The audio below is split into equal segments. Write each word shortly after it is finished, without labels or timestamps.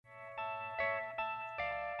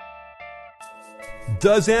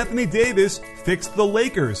Does Anthony Davis fix the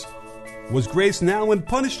Lakers? Was Grayson Allen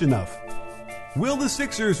punished enough? Will the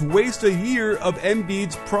Sixers waste a year of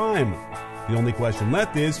Embiid's prime? The only question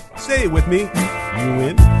left is, say it with me, you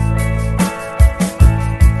win.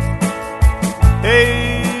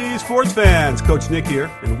 Hey, sports fans, Coach Nick here,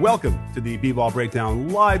 and welcome to the B-Ball Breakdown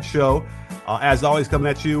live show. As always, coming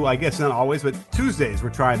at you, I guess not always, but Tuesdays, we're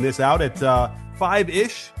trying this out at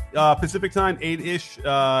 5-ish Pacific time,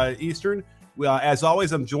 8-ish Eastern. As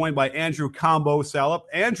always, I'm joined by Andrew Combo Salop.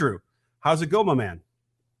 Andrew, how's it go, my man?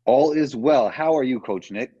 All is well. How are you,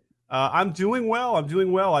 Coach Nick? I'm doing well.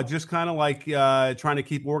 I just kind of like trying to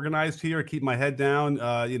keep organized here, keep my head down,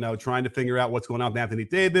 trying to figure out what's going on with Anthony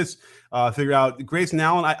Davis, figure out Grayson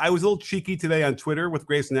Allen. I was a little cheeky today on Twitter with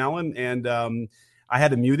Grayson Allen, and I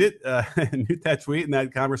had to mute it, mute that tweet and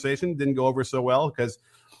that conversation. Didn't go over so well because,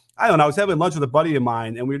 I don't know, I was having lunch with a buddy of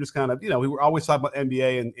mine, and we were just kind of, we were always talking about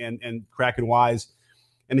NBA and cracking wise.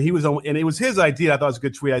 And it was his idea. I thought it was a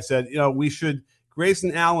good tweet. I said,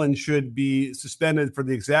 Grayson Allen should be suspended for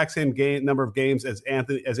the exact same number of games as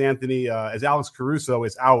Alex Caruso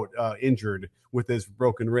is out injured with his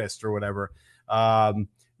broken wrist or whatever.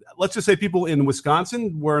 Let's just say people in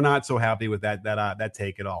Wisconsin were not so happy with that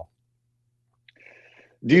take at all.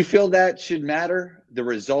 Do you feel that should matter, the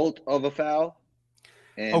result of a foul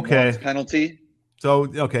and one's penalty? So,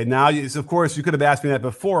 now, of course, you could have asked me that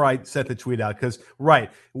before I sent the tweet out because,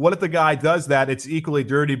 right, what if the guy does that? It's equally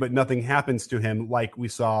dirty, but nothing happens to him like we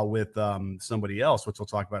saw with somebody else, which we'll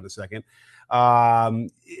talk about in a second.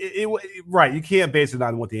 Right, you can't base it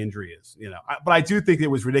on what the injury is, But I do think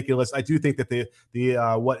it was ridiculous. I do think that the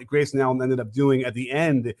what Grayson Allen ended up doing at the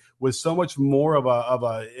end was so much more of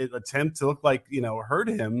a attempt to look like, hurt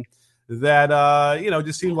him. That,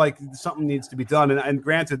 just seemed like something needs to be done. And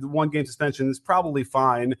granted, the 1-game suspension is probably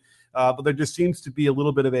fine, but there just seems to be a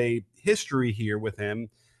little bit of a history here with him.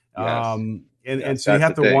 Yes. And so you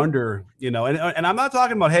have to wonder, and I'm not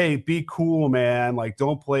talking about, hey, be cool, man, like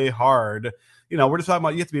don't play hard. We're just talking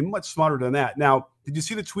about you have to be much smarter than that. Now, did you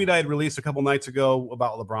see the tweet I had released a couple nights ago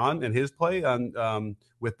about LeBron and his play on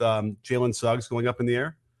with Jalen Suggs going up in the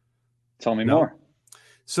air? Tell me more.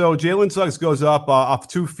 So Jalen Suggs goes up off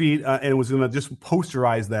 2 feet and was going to just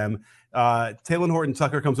posterize them. Taylor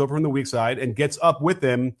Horton-Tucker comes over from the weak side and gets up with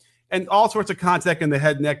him, and all sorts of contact in the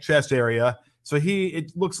head, neck, chest area. So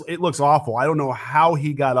it looks awful. I don't know how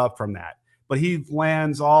he got up from that, but he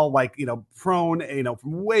lands all like prone,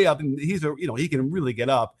 from way up, and he can really get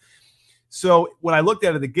up. So when I looked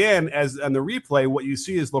at it again as on the replay, what you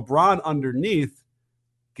see is LeBron underneath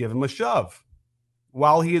give him a shove,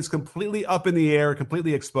 while he is completely up in the air,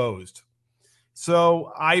 completely exposed.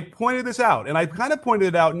 So I pointed this out, and I kind of pointed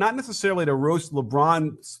it out not necessarily to roast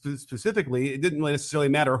LeBron specifically. It didn't really necessarily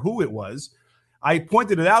matter who it was. I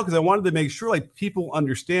pointed it out because I wanted to make sure people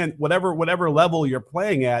understand whatever level you're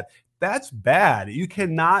playing at, that's bad. You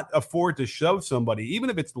cannot afford to shove somebody, even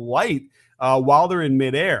if it's light, while they're in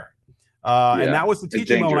midair. And that was the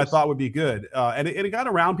teaching moment I thought would be good. And it got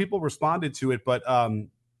around. People responded to it, but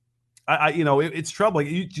it's troubling.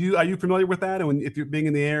 Are you familiar with that? And if you're being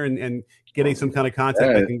in the air and getting some kind of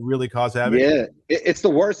contact that can really cause havoc? Yeah, it's the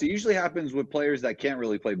worst. It usually happens with players that can't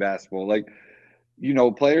really play basketball.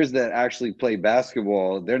 Players that actually play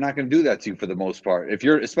basketball, they're not going to do that to you for the most part.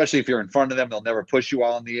 Especially if you're in front of them, they'll never push you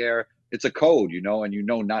while in the air. It's a code,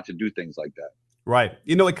 and not to do things like that. Right.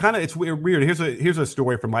 It's weird. Here's a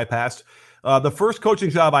story from my past. The first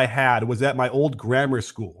coaching job I had was at my old grammar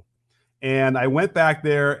school. And I went back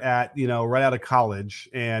there at, right out of college,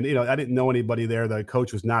 and, I didn't know anybody there. The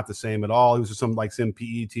coach was not the same at all. He was just some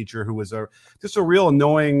PE teacher who was just a real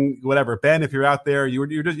annoying, whatever. Ben, if you're out there, you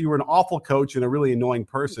were an awful coach and a really annoying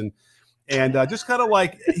person. And just kind of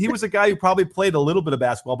like, he was a guy who probably played a little bit of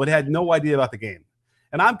basketball, but had no idea about the game.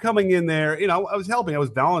 And I'm coming in there, I was helping, I was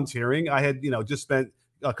volunteering. I had, just spent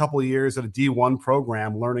a couple of years at a D1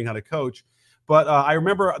 program learning how to coach. But I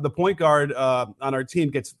remember the point guard on our team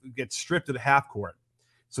gets stripped at half court.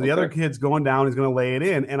 So the other kid's going down, he's going to lay it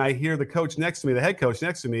in. And I hear the coach next to me, the head coach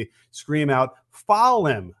next to me, scream out, foul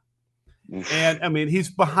him. And, he's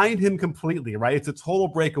behind him completely, right? It's a total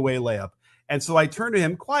breakaway layup. And so I turned to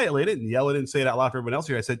him quietly. I didn't yell it and say it out loud for everyone else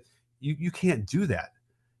here. I said, you can't do that.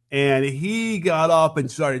 And he got up and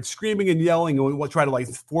started screaming and yelling and tried to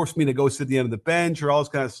force me to go sit at the end of the bench or all this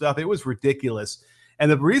kind of stuff. It was ridiculous. And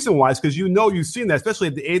the reason why is because you've seen that, especially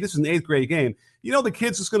at this is an 8th grade game. The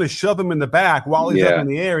kid's just going to shove him in the back while he's up in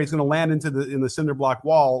the air. He's going to land in the cinder block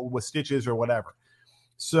wall with stitches or whatever.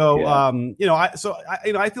 So,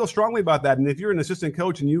 I feel strongly about that. And if you're an assistant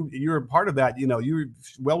coach and you're a part of that, you're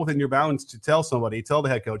well within your bounds to tell the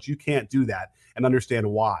head coach, you can't do that and understand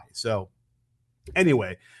why. So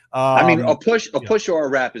Anyway, I mean, a push or a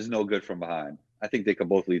wrap is no good from behind. I think they could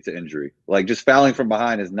both lead to injury. Like just fouling from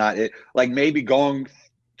behind is not it. Like maybe going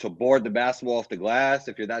to board the basketball off the glass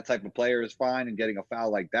if you're that type of player is fine, and getting a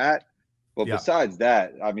foul like that. But besides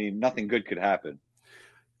that, I mean, nothing good could happen.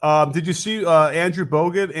 Did you see Andrew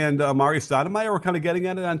Bogut and Amari Stoudemire were kind of getting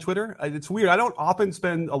at it on Twitter? It's weird. I don't often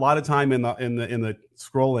spend a lot of time in the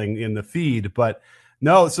scrolling in the feed, but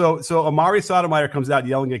no. So Amari Stoudemire comes out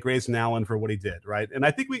yelling at Grayson Allen for what he did, right? And I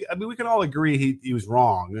think we can all agree he was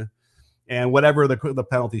wrong, and whatever the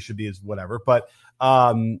penalty should be is whatever. But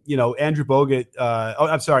Andrew Bogut,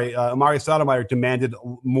 Amari Stoudemire demanded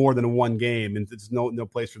more than one game, and there's no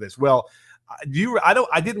place for this. Well.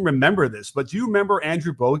 I didn't remember this, but do you remember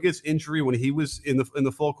Andrew Bogut's injury when he was in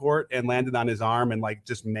the full court and landed on his arm and like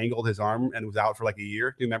just mangled his arm and was out for like a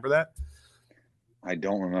year? Do you remember that? I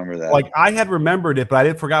don't remember that. Like I had remembered it, but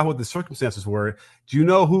I forgot what the circumstances were. Do you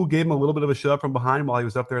know who gave him a little bit of a shove from behind while he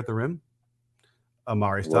was up there at the rim?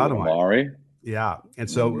 Amari Stoudemire. Amari? Yeah.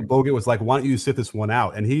 And so Bogut was like, why don't you sit this one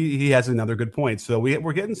out? And he has another good point. So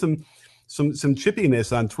we're getting some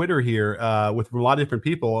chippiness on Twitter here with a lot of different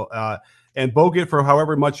people. And Bogut, for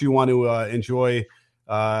however much you want to enjoy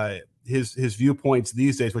his viewpoints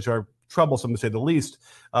these days, which are troublesome to say the least,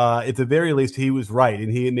 at the very least, he was right. And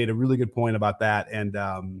he made a really good point about that. And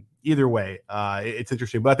either way, it's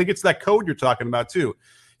interesting. But I think it's that code you're talking about, too,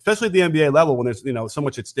 especially at the NBA level when there's so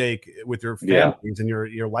much at stake with your families and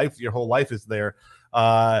your life, your whole life is there.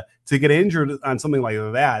 To get injured on something like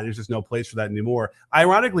that, there's just no place for that anymore.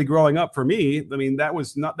 Ironically, growing up for me, I mean, that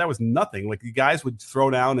was nothing. Like the guys would throw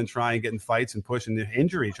down and try and get in fights and push and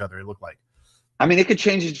injure each other. It looked like. I mean, it could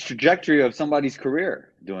change the trajectory of somebody's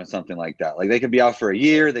career doing something like that. Like they could be out for a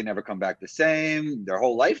year, they never come back the same. Their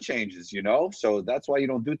whole life changes, So that's why you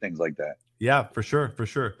don't do things like that. Yeah, for sure.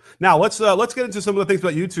 Now let's get into some of the things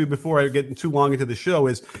about YouTube before I get too long into the show.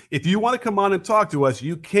 Is if you want to come on and talk to us,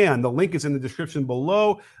 you can. The link is in the description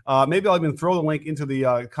below. Maybe I'll even throw the link into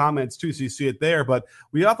the comments too, so you see it there. But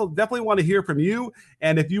we also definitely want to hear from you.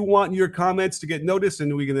 And if you want your comments to get noticed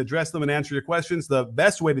and we can address them and answer your questions, the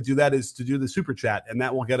best way to do that is to do the super chat, and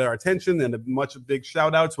that will get our attention and a big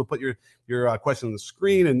shout outs. We'll put your question on the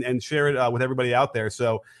screen and share it with everybody out there.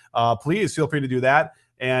 So please feel free to do that.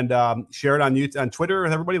 And share it on Twitter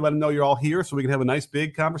with everybody. Let them know you're all here so we can have a nice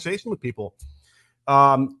big conversation with people.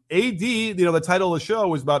 AD, the title of the show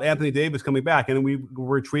was about Anthony Davis coming back, and we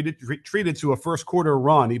were treated to a first quarter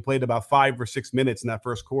run. He played about 5 or 6 minutes in that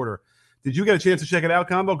first quarter. Did you get a chance to check it out,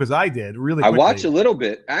 Combo? Because I did really quickly. I watched a little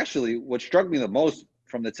bit. Actually, what struck me the most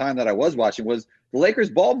from the time that I was watching was the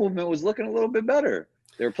Lakers' ball movement was looking a little bit better.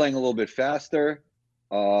 They were playing a little bit faster,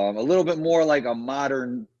 a little bit more like a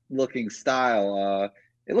modern-looking style.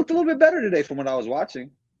 It looked a little bit better today from what I was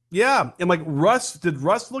watching. Yeah, and like Russ, did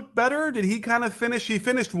Russ look better? Did he kind of finish? He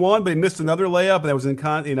finished one, but he missed another layup, and that was in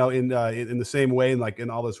the same way, and like in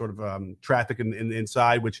all the sort of traffic in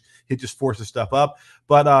inside, which he just forces stuff up.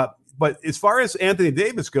 But as far as Anthony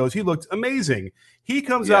Davis goes, he looked amazing. He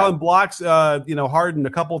comes out and blocks Harden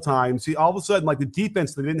a couple times. He all of a sudden, like the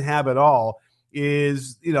defense they didn't have at all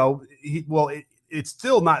is it's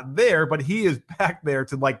still not there, but he is back there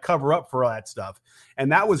to like cover up for all that stuff.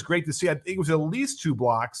 And that was great to see. I think it was at least 2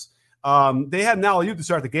 blocks. They had now you to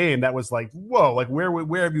start the game. That was like, whoa, like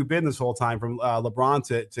where have you been this whole time from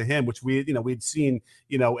LeBron to him, which we'd seen,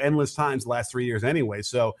 endless times the last 3 years anyway.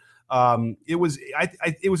 So it was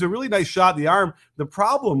a really nice shot in the arm. The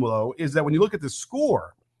problem though, is that when you look at the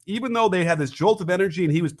score, even though they had this jolt of energy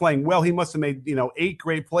and he was playing well, he must've made, 8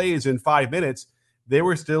 great plays in 5 minutes. They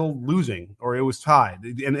were still losing, or it was tied.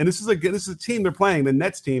 And this is a team they're playing, the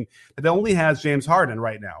Nets team, that only has James Harden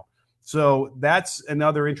right now. So that's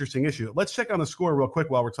another interesting issue. Let's check on the score real quick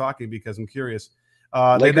while we're talking because I'm curious.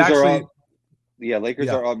 Lakers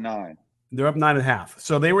are up 9. They're up 9.5.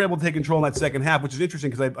 So they were able to take control in that second half, which is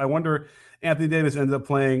interesting because I wonder Anthony Davis ended up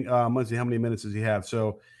playing. Let's see, how many minutes does he have?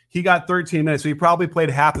 So he got 13 minutes. So he probably played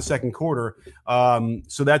half the second quarter.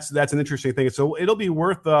 So that's an interesting thing. So it'll be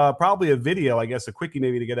worth probably a video, I guess, a quickie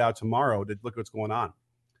maybe to get out tomorrow to look what's going on.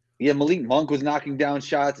 Yeah, Malik Monk was knocking down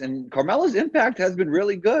shots, and Carmelo's impact has been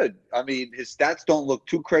really good. I mean, his stats don't look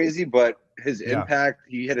too crazy, but his impact,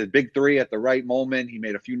 he hit a big 3 at the right moment. He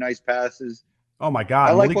made a few nice passes. Oh my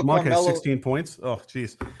God! Malik Monk has 16 points. Oh,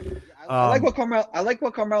 jeez. I like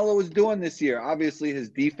what Carmelo is doing this year. Obviously, his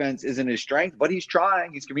defense isn't his strength, but he's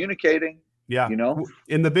trying. He's communicating. Yeah.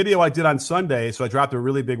 In the video I did on Sunday, so I dropped a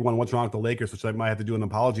really big one. What's wrong with the Lakers? Which I might have to do an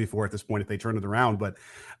apology for at this point if they turn it around. But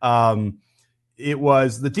it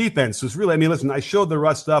was the defense was really. I mean, listen, I showed the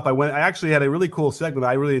Russ stuff. I actually had a really cool segment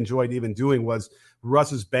I really enjoyed even doing was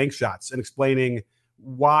Russ's bank shots and explaining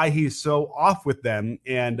why he's so off with them.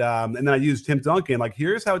 And then I used Tim Duncan. Like,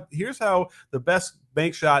 here's how the best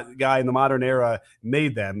bank shot guy in the modern era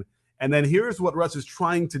made them. And then here's what Russ is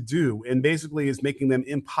trying to do, and basically is making them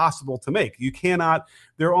impossible to make. You cannot,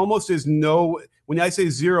 there almost is no, when I say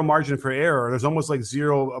zero margin for error, there's almost like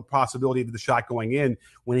zero possibility of the shot going in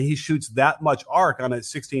when he shoots that much arc on a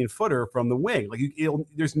 16-footer from the wing. Like,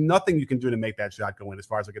 there's nothing you can do to make that shot go in, as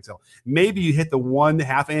far as I can tell. Maybe you hit the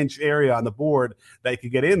 1/2 inch area on the board that you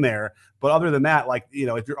could get in there. But other than that, like,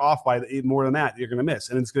 if you're off by more than that, you're going to miss,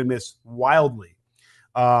 and it's going to miss wildly.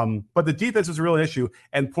 But the defense was a real issue,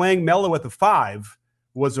 and playing Melo at the 5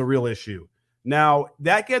 was a real issue. Now,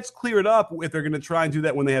 that gets cleared up if they're going to try and do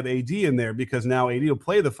that when they have AD in there, because now AD will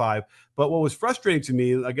play the 5. But what was frustrating to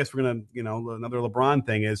me, I guess we're going to, another LeBron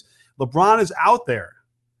thing, is LeBron is out there,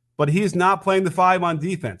 but he's not playing the 5 on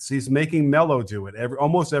defense. He's making Melo do it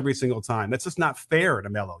almost every single time. That's just not fair to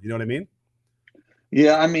Melo. You know what I mean?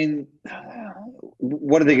 Yeah, I mean,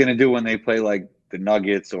 what are they going to do when they play like the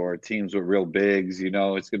Nuggets or teams with real bigs?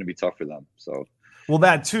 It's going to be tough for them. So, well,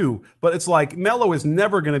 that too, but it's like Melo is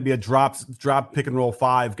never going to be a drop pick and roll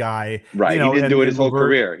 5 guy, right? He didn't do it his whole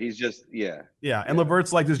career. He's just yeah. And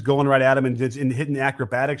LeVert's like just going right at him and hitting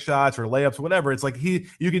acrobatic shots or layups, or whatever. It's like you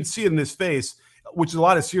can see it in his face, which a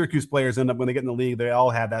lot of Syracuse players end up, when they get in the league, they all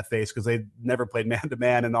have that face because they never played man to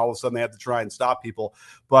man, and all of a sudden they have to try and stop people.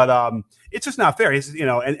 But it's just not fair.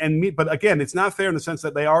 But again, it's not fair in the sense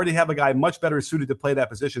that they already have a guy much better suited to play that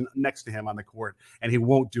position next to him on the court, and he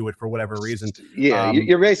won't do it for whatever reason. Yeah,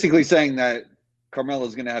 you're basically saying that Carmelo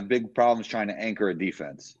is going to have big problems trying to anchor a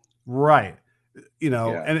defense, right? And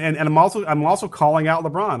I'm also calling out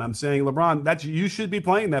LeBron. I'm saying, LeBron, that you should be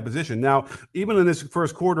playing that position. Now, even in this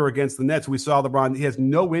first quarter against the Nets, we saw LeBron, he has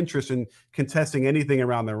no interest in contesting anything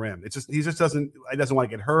around the rim. He doesn't want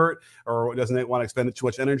to get hurt, or doesn't want to expend too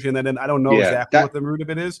much energy in that. And I don't know exactly what the root of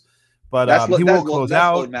it is, but he won't close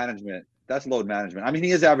out. Load management. That's load management. I mean,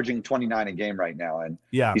 he is averaging 29 a game right now, and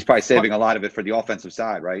he's probably saving a lot of it for the offensive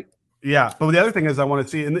side, right? Yeah, but the other thing is I want to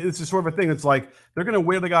see, and it's a sort of a thing, it's like they're going to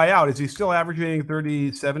wear the guy out. Is he still averaging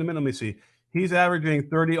 37 minutes? Let me see. He's averaging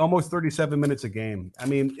almost 37 minutes a game. I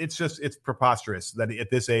mean, it's preposterous that at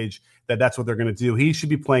this age that's what they're going to do. He should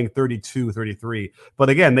be playing 32, 33. But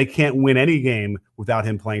again, they can't win any game without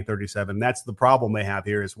him playing 37. That's the problem they have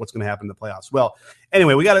here, is what's going to happen in the playoffs. Well,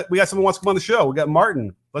 anyway, we got someone who wants to come on the show. We got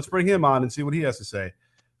Martin. Let's bring him on and see what he has to say.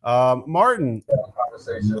 Martin,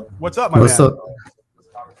 what's up, my man?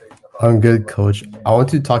 I'm good, Coach. I want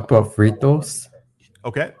to talk about free throws.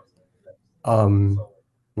 Okay.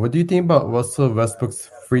 What do you think about Russell Westbrook's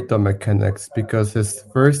free throw mechanics? Because his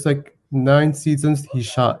first 9 seasons, he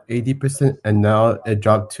shot 80%, and now it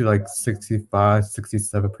dropped to 65,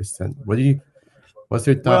 67%. What's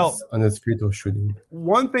your thoughts on his free throw shooting?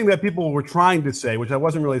 One thing that people were trying to say, which I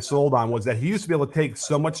wasn't really sold on, was that he used to be able to take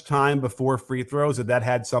so much time before free throws that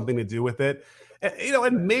had something to do with it.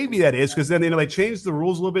 And maybe that is because then they changed the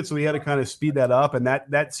rules a little bit, so he had to kind of speed that up, and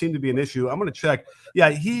that seemed to be an issue. I'm going to check.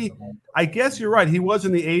 Yeah, I guess you're right. He was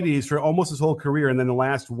in the 80s for almost his whole career, and then the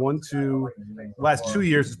last 2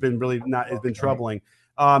 years has been troubling.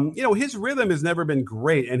 His rhythm has never been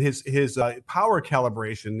great, and his power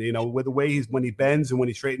calibration, with the way when he bends and when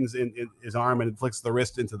he straightens in his arm and flicks the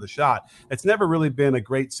wrist into the shot, it's never really been a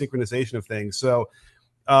great synchronization of things. So.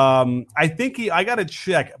 I think I got to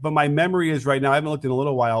check, but my memory is right now, I haven't looked in a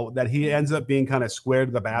little while, that he ends up being kind of square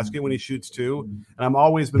to the basket when he shoots too. And I've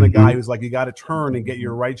always been a guy who's like, you got to turn and get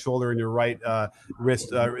your right shoulder and your right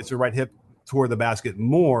wrist, it's your right hip toward the basket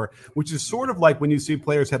more, which is sort of like when you see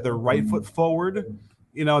players have their right foot forward,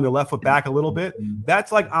 and their left foot back a little bit.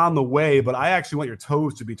 That's on the way, but I actually want your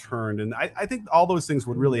toes to be turned. And I think all those things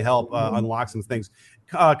would really help unlock some things.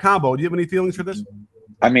 Combo, do you have any feelings for this?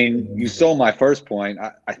 I mean, you stole my first point.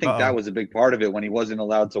 I think that was a big part of it when he wasn't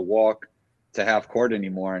allowed to walk to half court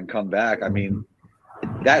anymore and come back. I mean,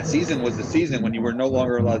 that season was the season when you were no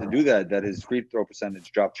longer allowed to do that his free throw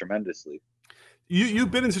percentage dropped tremendously.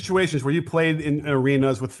 You've been in situations where you played in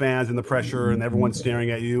arenas with fans and the pressure and everyone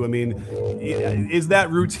staring at you. I mean, is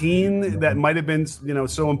that routine that might have been,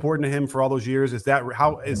 so important to him for all those years? Is that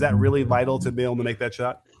really vital to be able to make that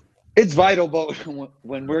shot? It's vital, but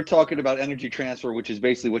when we're talking about energy transfer, which is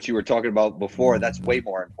basically what you were talking about before, that's way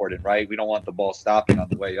more important, right? We don't want the ball stopping on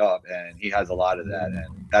the way up, and he has a lot of that,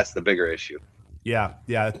 and that's the bigger issue. Yeah,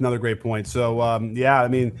 that's another great point. So, I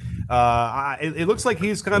mean, it looks like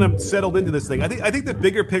he's kind of settled into this thing. I think the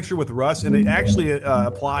bigger picture with Russ, and it actually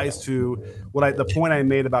applies to the point I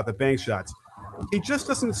made about the bank shots. He just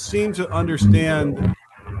doesn't seem to understand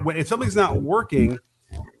if something's not working.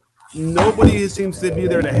 Nobody seems to be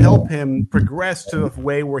there to help him progress to a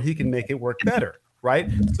way where he can make it work better. right?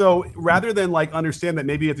 So rather than like understand that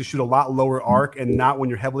maybe you have to shoot a lot lower arc and not when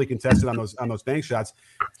you're heavily contested on those bank shots,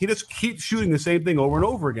 he just keeps shooting the same thing over and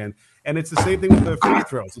over again. And it's the same thing with the free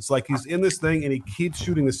throws. It's like he's in this thing and he keeps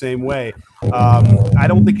shooting the same way. I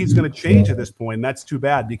don't think he's going to change at this point, and that's too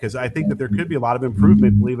bad because I think that there could be a lot of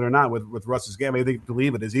improvement, believe it or not, with Russ's game. I think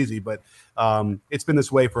believe it is easy, but it's been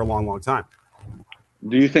this way for a long, long time.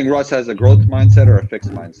 Do you think Russ has a growth mindset or a fixed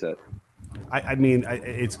mindset? I mean,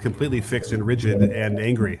 it's completely fixed and rigid and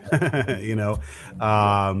angry, you know,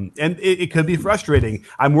 and it could be frustrating.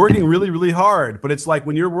 I'm working really, really hard, but it's like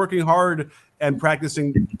when you're working hard and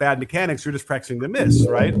practicing bad mechanics, you're just practicing to miss,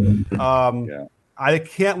 right? I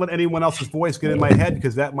can't let anyone else's voice get in my head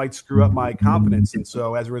because that might screw up my confidence. And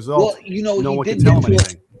so as a result, no one can tell him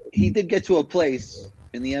anything. He did get to a place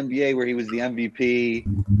in the NBA where he was the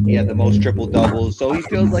MVP. He had the most triple doubles. So he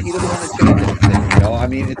feels like he doesn't want to change anything. You know, I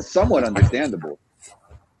mean, it's somewhat understandable.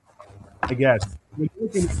 I guess. When you're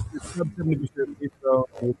looking at sub 70% free throw,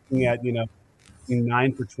 you're looking at, you know,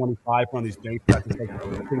 9 for 25 on these bank shots.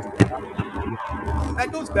 That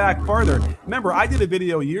goes back farther. Remember, I did a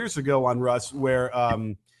video years ago on Russ where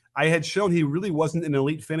I had shown he really wasn't an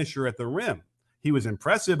elite finisher at the rim. He was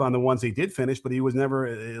impressive on the ones he did finish, but he was never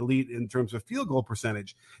elite in terms of field goal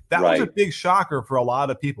percentage. That was a big shocker for a lot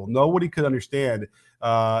of people. Nobody could understand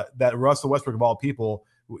that Russell Westbrook, of all people,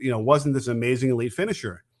 you know, wasn't this amazing elite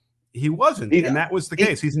finisher. He wasn't, and that was the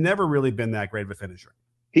case. He's never really been that great of a finisher.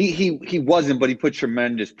 He wasn't, but he put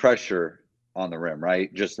tremendous pressure on the rim,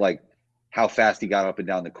 right? Just like how fast he got up and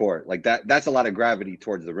down the court. Like that's a lot of gravity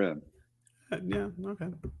towards the rim. Yeah, okay.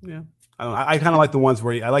 Yeah. I kind of like the ones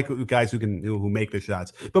where I like guys who make the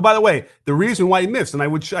shots. But by the way, the reason why he missed, and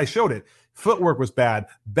I showed it, footwork was bad,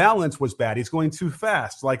 balance was bad. He's going too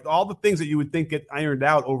fast. Like all the things that you would think get ironed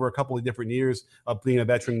out over a couple of different years of being a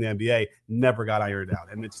veteran in the NBA never got ironed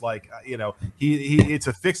out. And it's like, you know, it's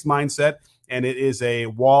a fixed mindset, and it is a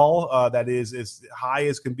wall that is as high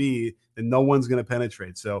as can be that no one's going to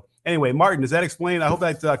penetrate. So anyway, Martin, does that explain? I hope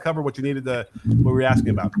that covered what you needed what we were asking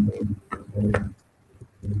about.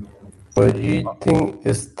 What do you think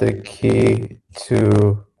is the key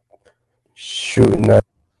to shooting? The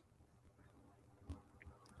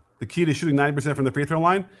key to shooting 90% from the free throw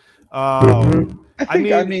line? I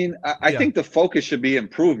think the focus should be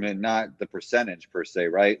improvement, not the percentage per se,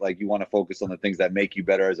 right? Like you want to focus on the things that make you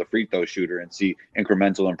better as a free throw shooter and see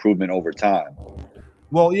incremental improvement over time.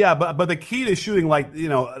 Well, yeah, but the key to shooting like, you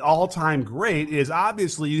know, all-time great is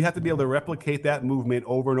obviously you have to be able to replicate that movement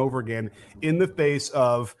over and over again in the face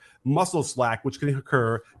of muscle slack, which can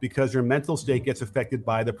occur because your mental state gets affected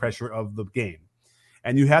by the pressure of the game.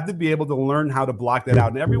 And you have to be able to learn how to block that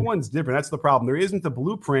out. And everyone's different. That's the problem. There isn't a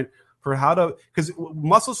blueprint for how to, because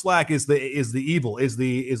muscle slack is the evil, is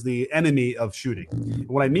the enemy of shooting. And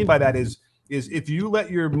what I mean by that is if you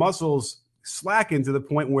let your muscles slacken to the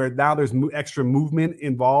point where now there's extra movement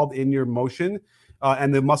involved in your motion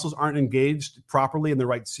and the muscles aren't engaged properly in the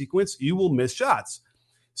right sequence, you will miss shots.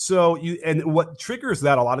 So what triggers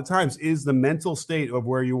that a lot of times is the mental state of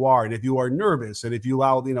where you are. And if you are nervous and if you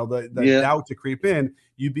allow, you know, the doubt to creep in,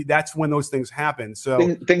 that's when those things happen.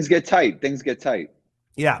 So things get tight.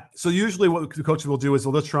 Yeah. So usually what the coaches will do is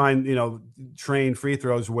they'll just try and, you know, train free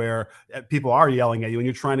throws where people are yelling at you and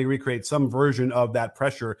you're trying to recreate some version of that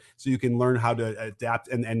pressure so you can learn how to adapt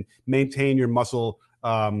and maintain your muscle.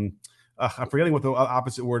 I'm forgetting what the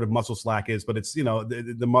opposite word of muscle slack is, but it's, you know,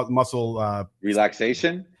 the muscle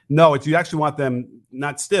relaxation. No, you actually want them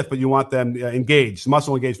not stiff, but you want them engaged,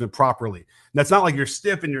 muscle engagement properly. And that's not like you're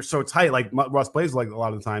stiff and you're so tight like Russ plays like a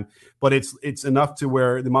lot of the time, but it's enough to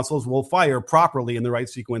where the muscles will fire properly in the right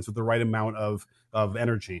sequence with the right amount of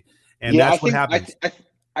energy. And that's what happens.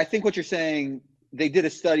 I think what you're saying, they did a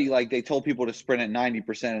study, like they told people to sprint at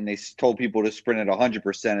 90% and they told people to sprint at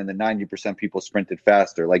 100%, and the 90% people sprinted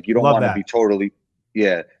faster. Like you don't want to be totally,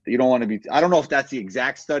 you don't want to be, I don't know if that's the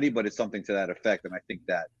exact study, but it's something to that effect. And I think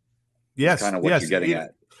that kind of what you're getting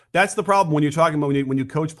at. That's the problem when you're talking about when you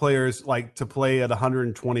coach players like to play at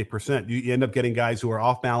 120%. You end up getting guys who are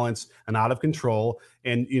off balance and out of control.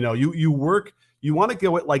 And you know, you want to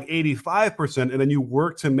go at like 85%, and then you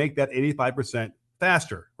work to make that 85%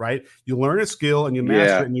 faster, right? You learn a skill and you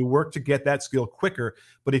master it and you work to get that skill quicker.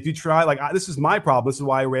 But if you try, like this is my problem, this is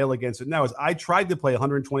why I rail against it now, is I tried to play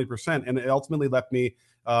 120% and it ultimately left me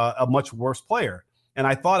a much worse player. And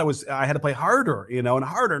I thought I had to play harder, you know, and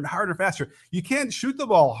harder, faster. You can't shoot the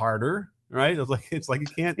ball harder, right? It's like you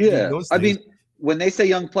can't do those things. I mean, when they say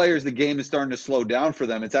young players, the game is starting to slow down for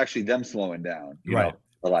them, it's actually them slowing down, you know,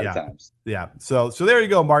 a lot of times. Yeah. So there you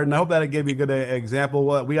go, Martin. I hope that gave you a good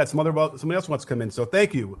example. We got somebody else wants to come in. So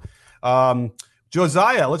thank you.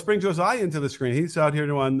 Josiah. Let's bring Josiah into the screen. He's out here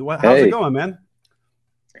doing what? How's it going, man?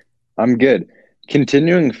 I'm good.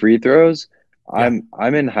 Continuing free throws. Yeah.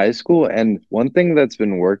 I'm in high school, and one thing that's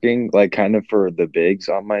been working, like kind of for the bigs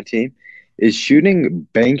on my team, is shooting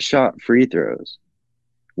bank shot free throws.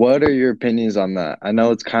 What are your opinions on that? I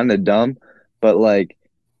know it's kind of dumb, but like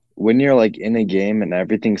when you're like in a game and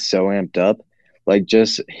everything's so amped up, like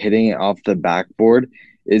just hitting it off the backboard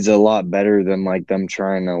is a lot better than like them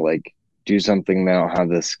trying to like do something they don't have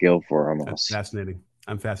the skill for That's almost. fascinating.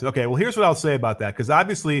 I'm fascinated. Okay, well, here's what I'll say about that, because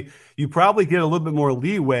obviously you probably get a little bit more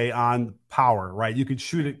leeway on power, right? You could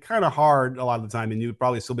shoot it kind of hard a lot of the time, and you would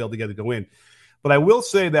probably still be able to get it to go in. But I will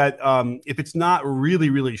say that if it's not really,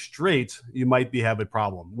 really straight, you might have a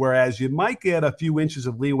problem. Whereas you might get a few inches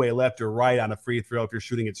of leeway left or right on a free throw if you're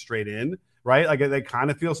shooting it straight in, right? Like that kind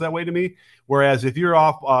of feels that way to me. Whereas if you're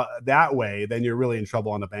off that way, then you're really in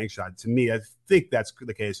trouble on the bank shot. To me, I think that's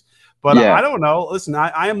the case. But Yeah. I don't know. Listen,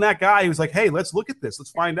 I am that guy who's like, hey, let's look at this. Let's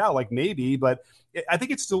find out. Like maybe, but I think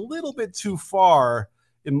it's a little bit too far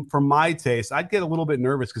for my taste. I'd get a little bit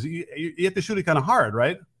nervous because you have to shoot it kind of hard,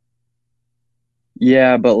 right?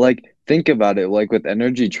 Yeah, but like think about it, like with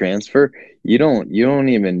energy transfer, you don't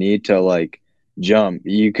even need to like jump.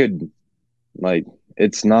 You could like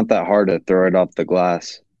it's not that hard to throw it off the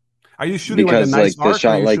glass Are you shooting like a because nice like the arc, or are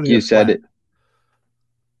shot you like shooting you it said flat? it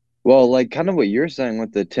well, like kind of what you're saying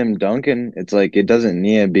with the Tim Duncan, it's like it doesn't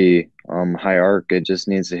need to be high arc, it just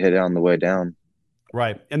needs to hit it on the way down.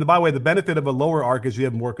 Right. And by the way, the benefit of a lower arc is you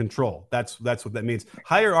have more control. That's what that means.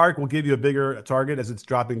 Higher arc will give you a bigger target as it's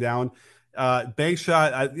dropping down. Bank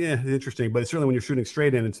shot, interesting, but certainly when you're shooting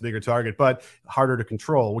straight in, it's a bigger target, but harder to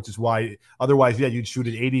control, which is why otherwise, yeah, you'd shoot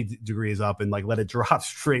it 80 degrees up and like let it drop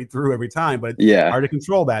straight through every time, but it's Yeah. hard to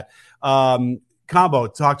control that. Combo,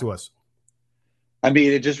 talk to us. I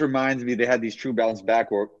mean, it just reminds me they had these true balance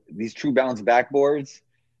backboards.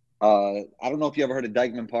 I don't know if you ever heard of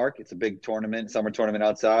Dykeman Park. It's a big tournament, summer tournament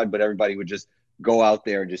outside, but everybody would just go out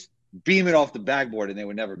there and just beam it off the backboard, and they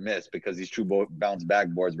would never miss because these true balance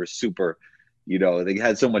backboards were super, they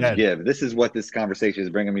had so much give. This is what this conversation is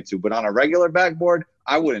bringing me to. But on a regular backboard,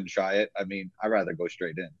 I wouldn't try it. I mean, I'd rather go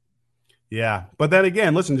straight in. Yeah, but then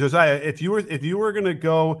again, listen, Josiah, if you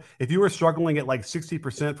were struggling at like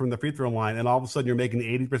 60% from the free throw line, and all of a sudden you're making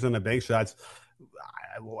 80% of bank shots,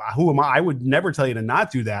 who am I? I would never tell you to not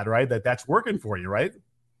do that, right? That's working for you, right?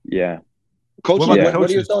 Yeah. Coach, What what about the are your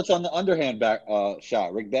coaches? thoughts on the underhand back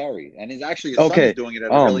shot, Rick Barry? And he's actually his Okay. son's doing it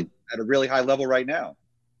at a really high level right now.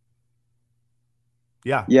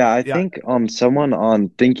 Yeah. Yeah, I think someone on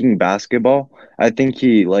Thinking Basketball, I think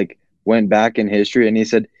he like went back in history and he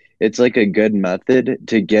said it's like a good method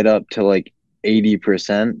to get up to like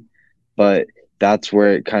 80%, but that's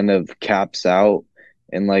where it kind of caps out.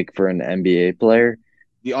 And like for an NBA player,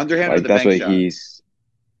 The underhand or like the that's bank what shot? he's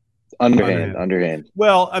underhand.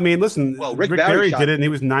 Well, I mean, listen, Well, Rick Rick Barry Barry shot- did it, and he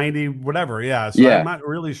was 90, whatever. Yeah. So Yeah. I'm not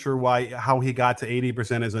really sure how he got to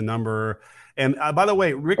 80% as a number. And by the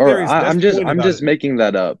way, Rick Or Barry's best I'm point just about making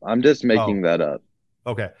that up. I'm just Oh. making that up.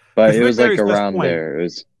 okay. But 'Cause it Rick was like Barry's best around point- there. It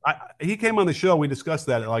was he came on the show. We discussed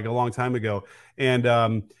that like a long time ago.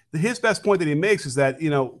 And his best point that he makes is that,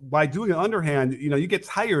 by doing an underhand, you get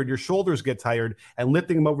tired, your shoulders get tired, and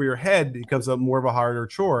lifting them over your head becomes more of a harder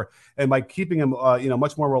chore. And by keeping them,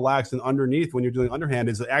 much more relaxed and underneath when you're doing underhand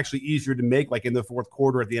is actually easier to make, like in the fourth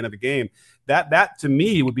quarter at the end of a game. That to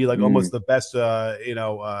me would be like almost the best,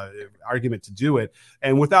 argument to do it.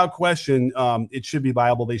 And without question, it should be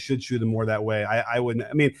viable. They should shoot them more that way. I wouldn't.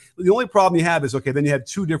 I mean, the only problem you have is then you have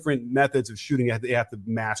two different methods of shooting you have to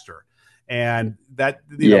master. And that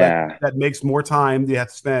that makes more time you have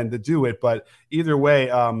to spend to do it. But either way,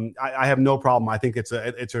 I have no problem. I think it's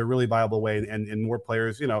a really viable way, and more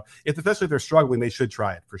players, especially if they're struggling, they should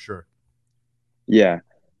try it for sure. Yeah.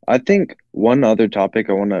 I think one other topic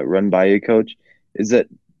I want to run by you, Coach, is that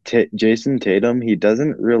Jason Tatum, he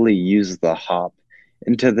doesn't really use the hop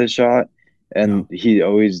into the shot, and he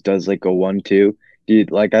always does like a 1-2.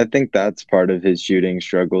 I think that's part of his shooting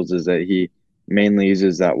struggles is that he mainly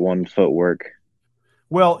uses that 1 footwork.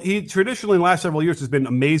 Well, he traditionally in the last several years has been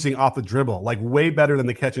amazing off the dribble, like way better than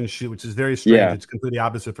the catch and shoot, which is very strange. Yeah. It's completely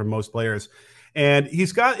opposite from most players. And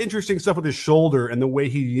he's got interesting stuff with his shoulder and the way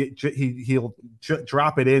he'll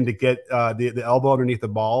drop it in to get the elbow underneath the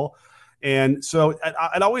ball. And so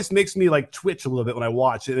it always makes me like twitch a little bit when I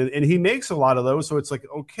watch it. And he makes a lot of those. So it's like,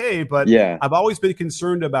 okay, but Yeah. I've always been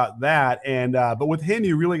concerned about that. And but with him,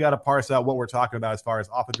 you really got to parse out what we're talking about as far as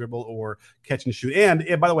off the dribble or catch and shoot.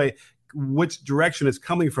 And by the way, which direction it's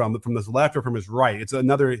coming from his left or from his right. It's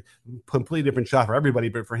another completely different shot for everybody,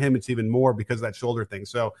 but for him, it's even more because of that shoulder thing.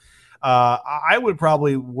 So I would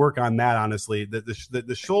probably work on that, honestly.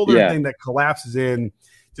 The shoulder thing that collapses in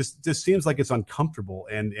just seems like it's uncomfortable,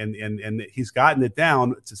 and he's gotten it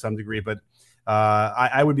down to some degree, but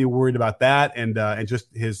I would be worried about that and just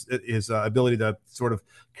his ability to sort of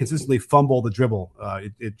consistently fumble the dribble.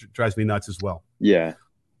 It drives me nuts as well. Yeah.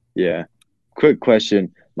 Quick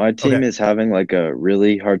question. My team is having like a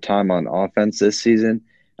really hard time on offense this season,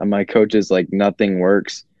 and my coach is like, nothing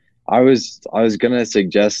works. I was gonna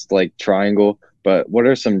suggest like triangle, but what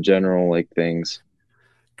are some general like things?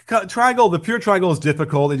 Triangle, the pure triangle is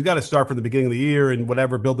difficult. You got to start from the beginning of the year and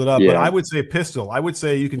whatever, build it up. Yeah. But I would say pistol. I would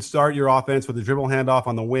say you can start your offense with a dribble handoff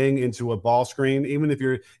on the wing into a ball screen. Even if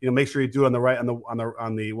you're, make sure you do it on the right, on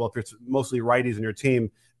the well, if it's mostly righties in your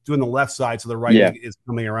team, doing the left side so the right is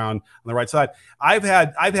coming around on the right side. I've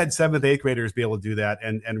had 7th, 8th graders be able to do that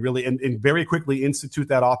and really and very quickly institute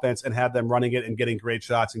that offense and have them running it and getting great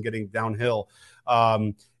shots and getting downhill.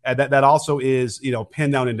 And that also is, pin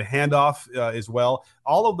down into handoff as well.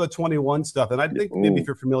 All of the 21 stuff. And I think maybe if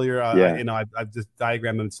you're familiar, I've just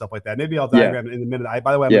diagrammed and stuff like that. Maybe I'll diagram it in a minute.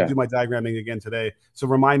 By the way, I'm going to do my diagramming again today. So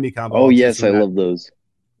remind me, Combo. Oh, yes. I love those.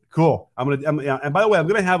 Cool. And by the way, I'm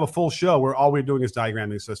going to have a full show where all we're doing is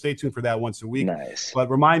diagramming. So stay tuned for that once a week. Nice. But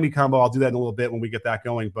remind me, Combo. I'll do that in a little bit when we get that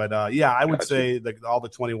going. But I would say that all the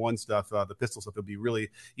 21 stuff, the pistol stuff, would be really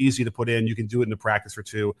easy to put in. You can do it in a practice or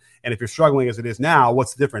two. And if you're struggling as it is now,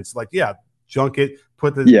 what's the difference? Like, junk it,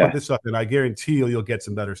 put this stuff in. I guarantee you'll get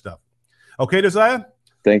some better stuff. Okay, Josiah?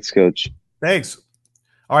 Thanks, Coach. Thanks.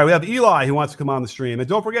 All right, we have Eli who wants to come on the stream. And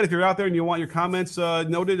don't forget, if you're out there and you want your comments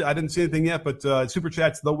noted, I didn't see anything yet, but Super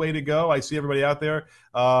Chat's the way to go. I see everybody out there.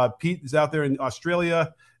 Pete is out there in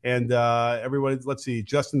Australia. And everybody, let's see,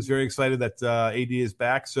 Justin's very excited that AD is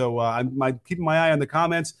back. So I'm keeping my eye on the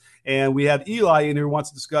comments. And we have Eli in here who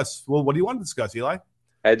wants to discuss, well, what do you want to discuss, Eli?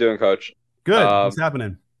 How you doing, Coach? Good. What's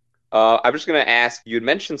happening? I'm just going to ask, you had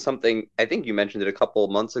mentioned something, I think you mentioned it a couple of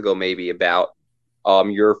months ago maybe, about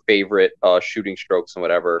your favorite shooting strokes and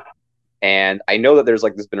whatever. And I know that there's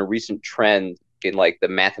been a recent trend in the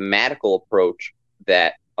mathematical approach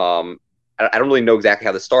that I don't really know exactly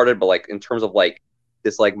how this started, but in terms of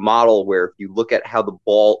this model where if you look at how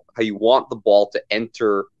you want the ball to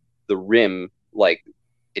enter the rim,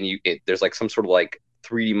 there's some sort of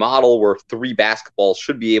 3D model where 3 basketballs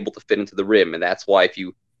should be able to fit into the rim. And that's why if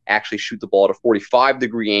you actually shoot the ball at a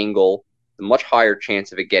 45-degree angle, a much higher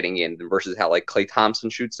chance of it getting in than versus how Klay Thompson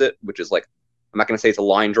shoots it, which is I'm not going to say it's a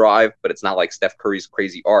line drive, but it's not like Steph Curry's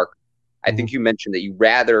crazy arc. I think you mentioned that you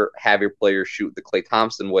rather have your players shoot the Klay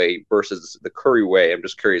Thompson way versus the Curry way. I'm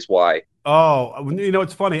just curious why. Oh,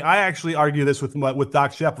 it's funny. I actually argue this with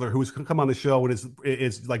Doc Scheffler, who's come on the show and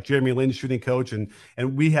is like Jeremy Lin's shooting coach, and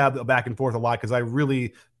we have a back and forth a lot because I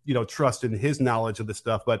really trust in his knowledge of this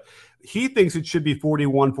stuff. But he thinks it should be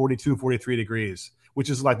 41, 42, 43 degrees,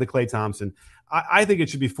 which is like the Klay Thompson. I think it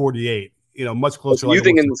should be 48. Much closer. You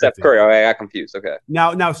think in Steph Curry? I got confused. Okay.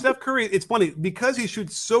 Now Steph Curry, it's funny because he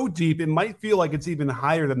shoots so deep. It might feel like it's even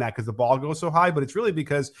higher than that because the ball goes so high, but it's really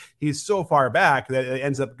because he's so far back that it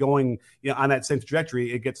ends up going on that same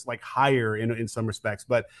trajectory. It gets higher in some respects.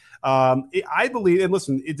 But I believe, and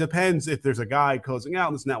listen, it depends if there's a guy closing out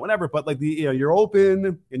and this and that, whatever. But you're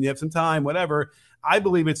open and you have some time, whatever. I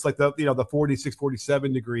believe it's the 46,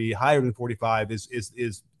 47 degree, higher than 45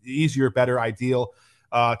 is easier, better, ideal.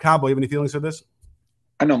 Combo, you have any feelings for this?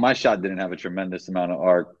 I know my shot didn't have a tremendous amount of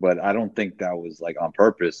arc, but I don't think that was on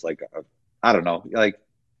purpose. I don't know. I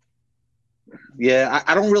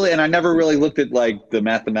don't really, and I never really looked at the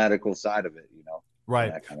mathematical side of it,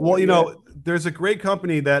 Right. Well, there's a great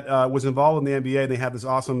company that was involved in the NBA. And they have this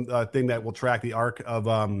awesome thing that will track the arc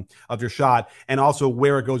of your shot and also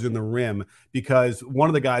where it goes in the rim, because one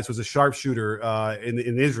of the guys was a sharpshooter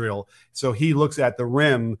in Israel. So he looks at the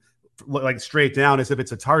rim straight down as if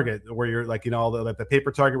it's a target where you're the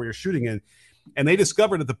paper target where you're shooting in. And they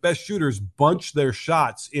discovered that the best shooters bunch their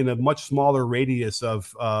shots in a much smaller radius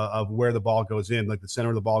of where the ball goes in, the center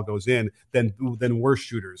of the ball goes in, than worse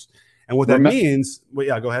shooters. And what that means,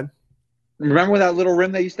 go ahead. Remember that little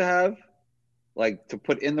rim they used to have, to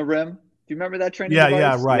put in the rim? Do you remember that training device?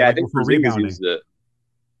 Yeah, right. Yeah, I think for rebounding. Used it.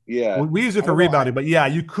 Yeah, we use it for rebounding, but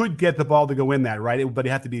you could get the ball to go in that, right? But it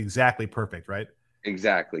had to be exactly perfect, right?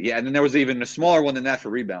 Exactly. Yeah, and then there was even a smaller one than that for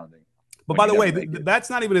rebounding. But by the way, that's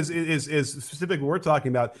not even as specific what we're talking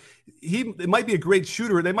about. It might be a great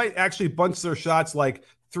shooter. They might actually bunch their shots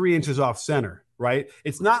 3 inches off center, right?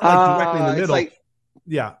 It's not directly in the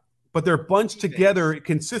middle. But they're bunched together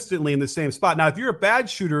consistently in the same spot. Now, if you're a bad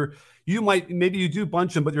shooter, maybe you do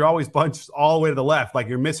bunch them, but you're always bunched all the way to the left, like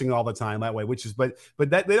you're missing all the time that way. Which is, but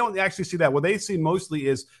that they don't actually see that. What they see mostly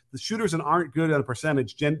is the shooters that aren't good on a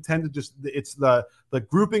percentage tend to just it's the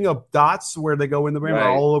grouping of dots where they go in the rim are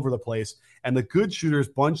all over the place, and the good shooters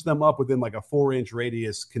bunch them up within like a 4-inch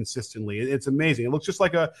radius consistently. It's amazing. It looks just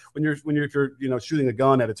like when you're shooting a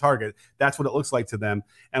gun at a target. That's what it looks like to them.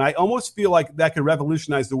 And I almost feel like that could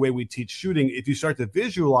revolutionize the way we teach shooting if you start to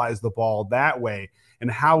visualize the ball that way and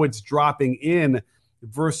how it's dropping in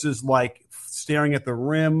versus like staring at the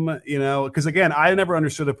rim, because again, I never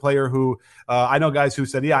understood a player who I know guys who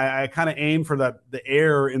said, I kind of aim for the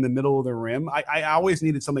air in the middle of the rim. I always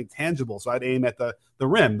needed something tangible. So I'd aim at the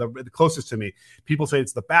rim, the closest to me. People say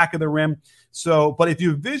it's the back of the rim. So, but if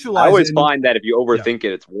you visualize, I always find that if you overthink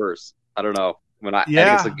it, it's worse. I don't know. I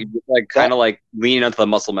think it's like kind of like leaning into the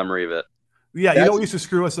muscle memory of it. Yeah, you know what used to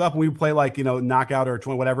screw us up when we play like, knockout or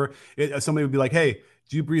 20, whatever. Somebody would be like, hey,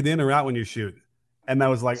 do you breathe in or out when you shoot? And I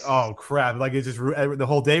was like, oh crap! Like it just the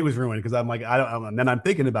whole day was ruined because I'm like, and then I'm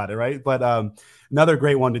thinking about it, right? But another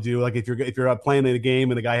great one to do, like if you're playing in a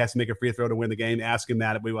game and the guy has to make a free throw to win the game, ask him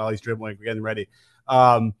that while he's dribbling, getting ready.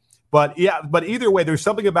 But either way, there's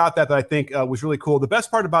something about that I think was really cool. The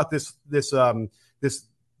best part about the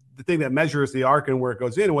thing that measures the arc and where it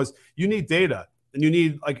goes in was you need data. And you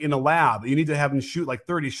need, like in a lab, you need to have them shoot like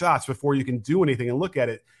 30 shots before you can do anything and look at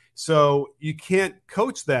it. So you can't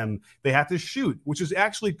coach them. They have to shoot, which is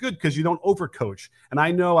actually good because you don't overcoach. And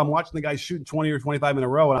I know I'm watching the guys shooting 20 or 25 in a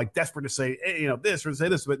row and I'm like desperate to say, hey, this or say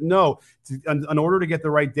this. But no, in order to get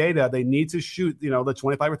the right data, they need to shoot, the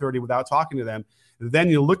 25 or 30 without talking to them.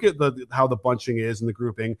 Then you look at how the bunching is and the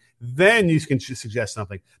grouping. Then you can suggest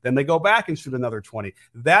something. Then they go back and shoot another 20.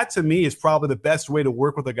 That to me is probably the best way to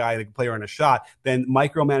work with a guy, a player on a shot, than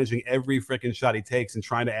micromanaging every freaking shot he takes and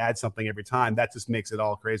trying to add something every time. That just makes it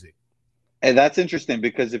all crazy. And that's interesting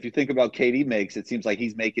because if you think about KD makes, it seems like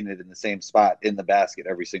he's making it in the same spot in the basket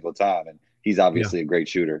every single time. And he's obviously a great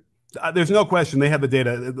shooter. There's no question they had the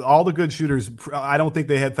data. All the good shooters, I don't think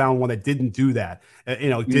they had found one that didn't do that.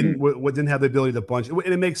 Didn't have the ability to bunch. And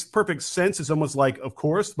it makes perfect sense. It's almost like, of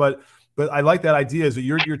course, but I like that idea is that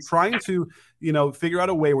you're trying to, figure out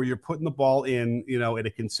a way where you're putting the ball in, at a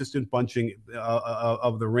consistent bunching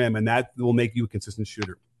of the rim, and that will make you a consistent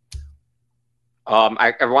shooter.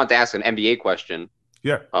 I want to ask an NBA question.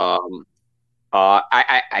 Yeah.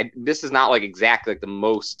 This is not like exactly like the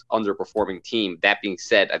most underperforming team. That being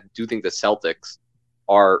said, I do think the Celtics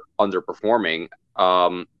are underperforming.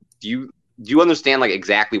 Do you understand like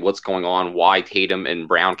exactly what's going on? Why Tatum and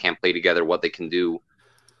Brown can't play together? What they can do?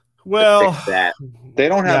 Well, to fix that? They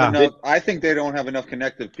don't have enough. I think they don't have enough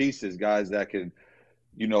connective pieces, guys, that can,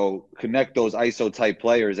 connect those ISO type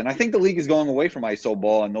players. And I think the league is going away from ISO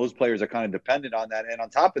ball, and those players are kind of dependent on that. And on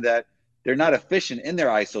top of that, they're not efficient in their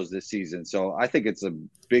ISOs this season. So I think it's a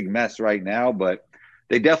big mess right now, but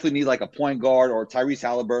they definitely need like a point guard or Tyrese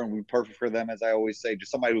Halliburton would be perfect for them, as I always say,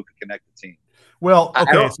 just somebody who can connect the team. Well,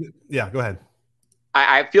 okay. Go ahead.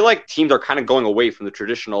 I feel like teams are kind of going away from the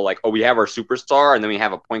traditional, like, we have our superstar and then we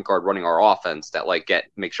have a point guard running our offense that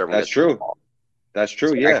make sure everyone That's true. That's true.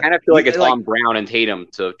 So yeah. I kind of feel like it's on Brown and Tatum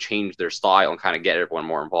to change their style and kind of get everyone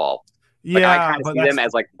more involved. Like, I kind of see them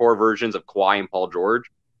as like poor versions of Kawhi and Paul George,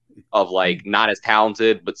 of like not as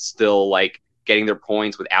talented, but still like getting their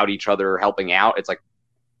points without each other helping out. It's like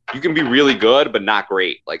you can be really good, but not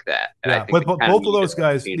great like that. And I think but both of those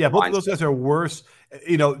guys, both of those guys are worse.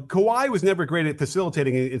 Kawhi was never great at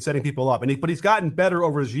facilitating and setting people up, but he's gotten better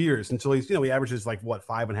over his years until he's, he averages like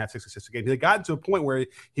 5.5, 6 assists a game. He got to a point where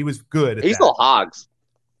he was good. He's still hogs.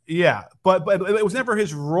 Yeah, but it was never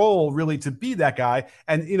his role really to be that guy.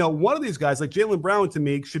 And one of these guys, like Jaylen Brown, to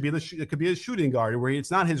me could be a shooting guard, where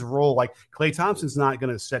it's not his role. Like Klay Thompson's not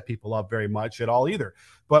going to set people up very much at all either.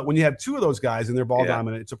 But when you have two of those guys and they're ball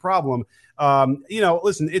dominant, it's a problem.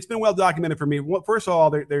 Listen, it's been well documented for me. First of all,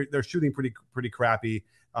 they're shooting pretty crappy.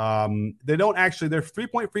 They don't actually, their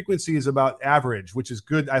 3-point frequency is about average, which is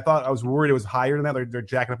good. I was worried it was higher than that. They're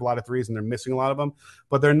jacking up a lot of threes and they're missing a lot of them,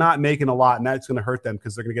 but they're not making a lot, and that's going to hurt them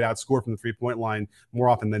because they're going to get outscored from the 3-point line more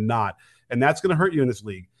often than not. And that's going to hurt you in this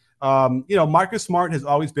league. Marcus Smart has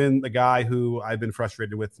always been the guy who I've been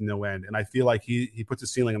frustrated with to no end. And I feel like he puts a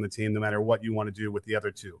ceiling on the team no matter what you want to do with the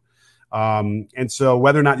other two. And so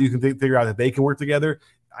whether or not you can figure out that they can work together,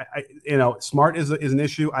 Smart is an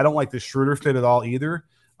issue. I don't like the Schroeder fit at all either.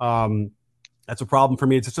 That's a problem for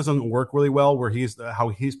me. It just doesn't work really well where how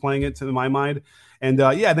he's playing it, to my mind. And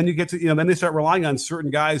then you get to, then they start relying on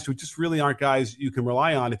certain guys who just really aren't guys you can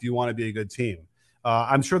rely on if you want to be a good team.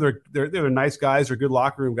 I'm sure they're nice guys, they're good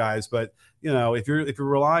locker room guys, but if you're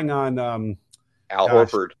relying on Al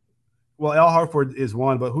Horford. Well, Al Horford is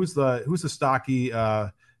one, but who's the stocky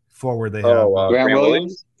forward they have? Grant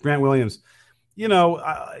Williams. Grant Williams.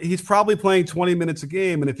 He's probably playing 20 minutes a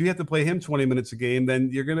game, and if you have to play him 20 minutes a game, then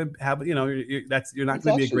you're going to have, you're not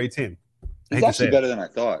going to be a great team. He's actually better than I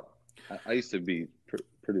thought. I used to be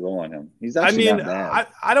pretty low on him. He's actually not bad.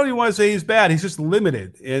 I don't even want to say he's bad. He's just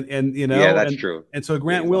limited, and yeah, that's true. And so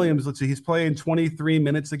Grant Williams, let's see, he's playing 23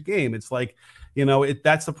 minutes a game. It's like,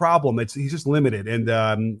 that's the problem. He's just limited, and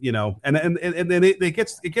then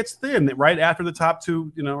it gets thin right after the top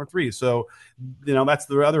two, or three. So, that's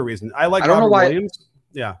the other reason. I don't know why. Williams.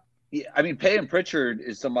 Yeah. Yeah, I mean, Peyton Pritchard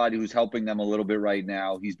is somebody who's helping them a little bit right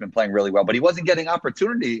now. He's been playing really well, but he wasn't getting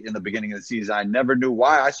opportunity in the beginning of the season. I never knew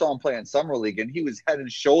why. I saw him play in Summer League, and he was head and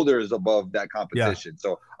shoulders above that competition. Yeah.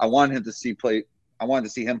 So I wanted to see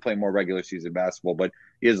him play more regular season basketball, but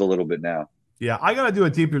he is a little bit now. Yeah, I got to do a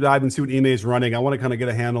deeper dive and see what Ime is running. I want to kind of get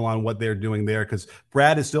a handle on what they're doing there because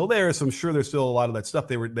Brad is still there, so I'm sure there's still a lot of that stuff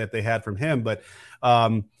that they had from him. But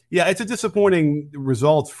yeah, it's a disappointing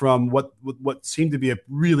result from what seemed to be a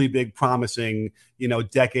really big, promising,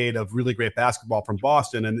 decade of really great basketball from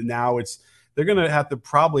Boston, and now they're going to have to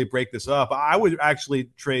probably break this up. I would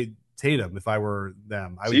actually trade Tatum if I were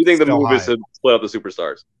them. So you think the move is to split up the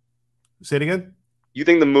superstars? Say it again. You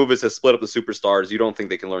think the move is to split up the superstars? You don't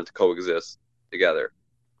think they can learn to coexist together?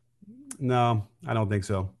 No, I don't think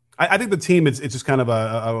so. I think the team it's just kind of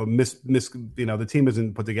a miss. The team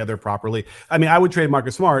isn't put together properly. I mean, I would trade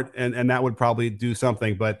Marcus Smart, and that would probably do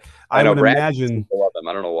something. But I would imagine. Love him.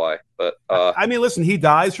 I don't know why, but I mean, listen, he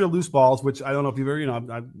dies for loose balls, which I don't know if you've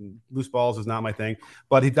ever. Loose balls is not my thing,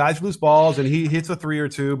 but he dies for loose balls, and he hits a 3 or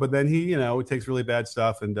 2, but then he, it takes really bad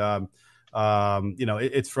stuff, and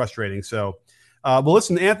it's frustrating. So. Well,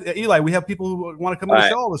 listen, Eli, we have people who want to come on the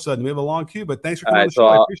show all of a sudden. We have a long queue, but thanks for coming on the show.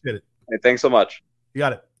 I appreciate it. Hey, thanks so much. You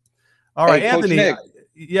got it. All right, Anthony. Nick,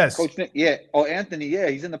 yes. Coach Nick, yeah. Oh, Anthony, yeah,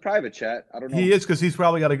 he's in the private chat. I don't know. He is because he's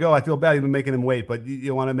probably got to go. I feel bad even making him wait, but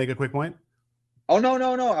you want to make a quick point? Oh,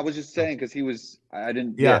 no. I was just saying because he was – I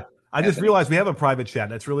didn't – Yeah. I just realized we have a private chat.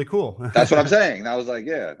 That's really cool. That's what I'm saying. I was like,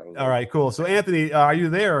 yeah. All right, cool. So, Anthony, are you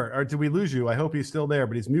there or did we lose you? I hope he's still there,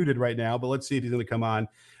 but he's muted right now. But let's see if he's going to come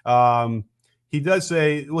on. He does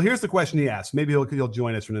say, well, here's the question he asked. Maybe he'll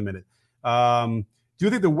join us in a minute. Do you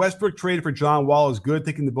think the Westbrook trade for John Wall is good?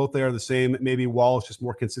 Thinking that both they are the same. Maybe Wall is just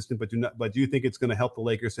more consistent, but do you think it's going to help the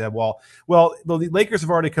Lakers to have Wall? Well, the Lakers have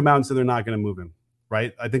already come out and said they're not going to move him,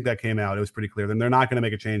 right? I think that came out. It was pretty clear. Then they're not going to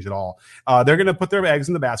make a change at all. They're going to put their eggs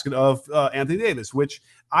in the basket of Anthony Davis, which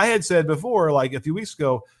I had said before, like a few weeks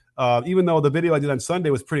ago, even though the video I did on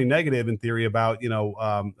Sunday was pretty negative in theory about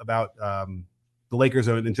the Lakers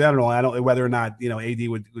in general. I don't know whether or not, AD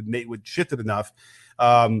would shift it enough.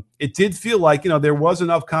 It did feel like, there was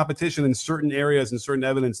enough competition in certain areas and certain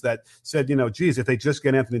evidence that said, geez, if they just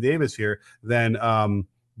get Anthony Davis here, then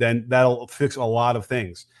that'll fix a lot of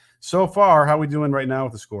things. So far, how are we doing right now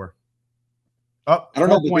with the score? I don't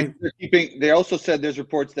know. But they also said there's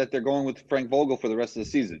reports that they're going with Frank Vogel for the rest of the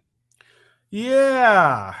season.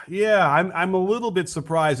 Yeah. I'm a little bit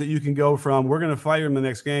surprised that you can go from we're going to fire him the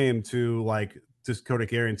next game to just Koda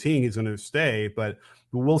guaranteeing he's going to stay, but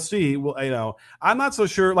we'll see. Well, I'm not so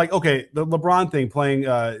sure. Like, okay, the LeBron thing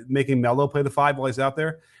making Melo play the 5 while he's out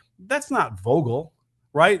there. That's not Vogel,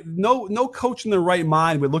 right? No coach in their right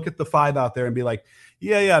mind would look at the 5 out there and be like,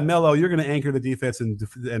 yeah, Melo, you're going to anchor the defense and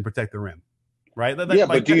protect the rim, right? But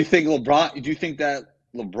do you think that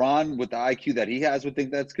LeBron with the IQ that he has would think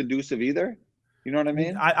that's conducive either? You know what I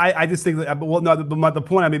mean? I just think that. Well, no. The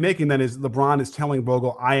point I'm making then is LeBron is telling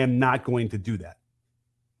Vogel, "I am not going to do that."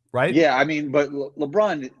 Right? Yeah, I mean, but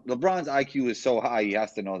LeBron's IQ is so high, he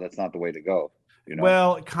has to know that's not the way to go.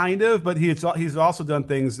 Well, kind of, but he's also done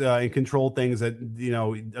things and controlled things that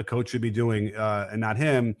a coach should be doing, and not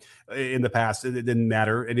him. In the past, it didn't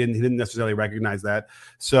matter. He didn't necessarily recognize that.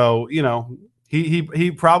 So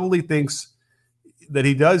he probably thinks that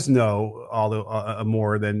he does know all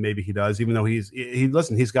more than maybe he does, even though he's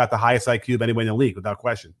got the highest IQ of anyone in the league without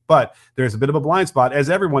question. But there's a bit of a blind spot, as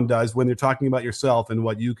everyone does, when they're talking about yourself and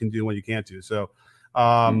what you can do and what you can't do. So,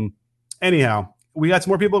 anyhow, we got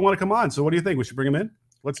some more people who want to come on. So, what do you think? We should bring them in.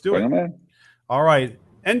 Let's do it. In. All right,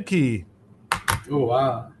 Enki. Oh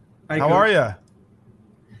wow! Hi, how are you? Yeah,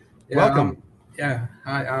 welcome.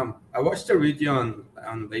 Hi. I watched a video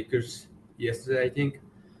on Lakers yesterday, I think,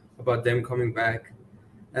 about them coming back.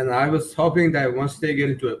 And I was hoping that once they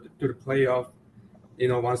get to the playoff,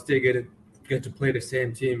 once they get to play the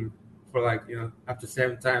same team for up to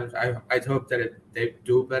 7 times, I'd hope that they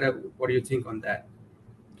do better. What do you think on that?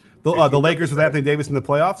 The Lakers with Anthony Davis in the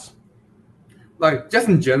playoffs? Like just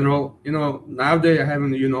in general, now they are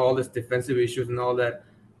having all this defensive issues and all that.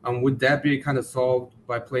 Would that be kind of solved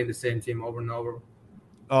by playing the same team over and over?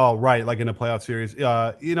 Oh, right, like in a playoff series.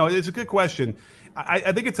 It's a good question.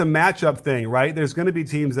 I think it's a matchup thing, right? There's going to be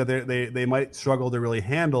teams that they might struggle to really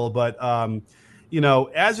handle, but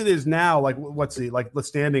as it is now, like the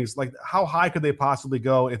standings, like how high could they possibly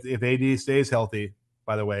go if AD stays healthy,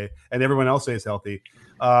 by the way, and everyone else stays healthy?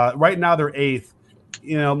 Right now they're 8th.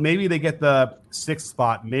 Maybe they get the 6th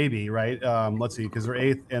spot, maybe, right? Let's see, because they're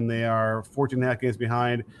 8th and they are 14 and a half games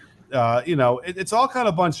behind. It's all kind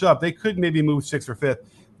of bunched up. They could maybe move 6th or 5th.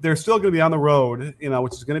 They're still going to be on the road,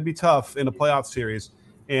 which is going to be tough in a playoff series.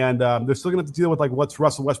 And they're still going to have to deal with like what's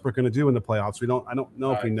Russell Westbrook going to do in the playoffs. I don't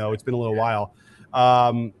know if we know. It's been a little while.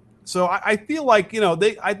 So I feel like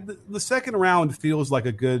the second round feels like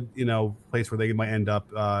a good place where they might end up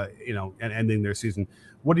and ending their season.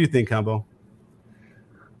 What do you think, Combo?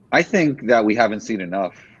 I think that we haven't seen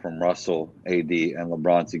enough from Russell, AD, and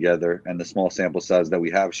LeBron together, and the small sample size that we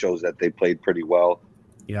have shows that they played pretty well.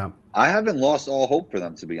 Yeah. I haven't lost all hope for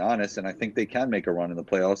them, to be honest, and I think they can make a run in the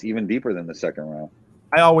playoffs even deeper than the second round.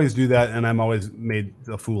 I always do that, and I'm always made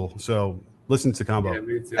a fool. So listen to Combo. Yeah,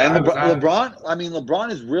 me too. And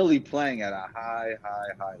LeBron is really playing at a high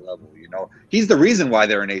level. He's the reason why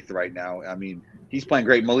they're in 8th right now. I mean, he's playing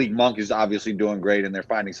great. Malik Monk is obviously doing great, and they're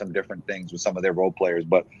finding some different things with some of their role players.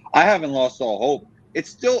 But I haven't lost all hope. It's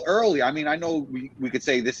still early. I mean, I know we could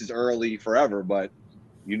say this is early forever, but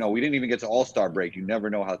we didn't even get to All-Star break. You never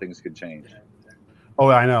know how things could change. Oh,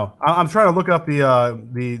 I know. I'm trying to look up the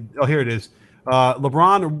oh, here it is.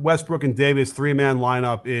 LeBron, Westbrook, and Davis 3-man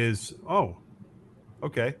lineup is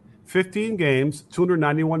okay. 15 games,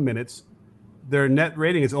 291 minutes. Their net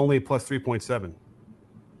rating is only plus 3.7.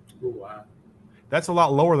 Oh, wow. That's a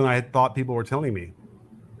lot lower than I had thought people were telling me.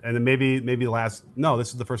 And then maybe this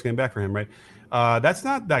is the first game back for him, right? That's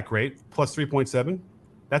not that great. Plus 3.7.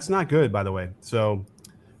 That's not good, by the way. So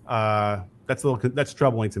that's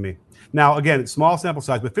troubling to me. Now, again, it's small sample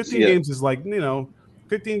size, but 15 games is like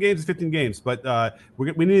 15 games is 15 games. But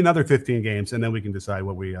we need another 15 games, and then we can decide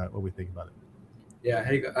what we think about it. Yeah.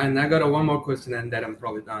 Hey, and I got one more question, and then I'm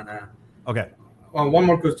probably done. Okay. One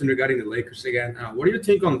more question regarding the Lakers again. What do you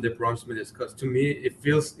think on LeBron's minutes? Because to me, it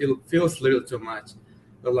feels little too much.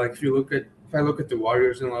 But like if I look at the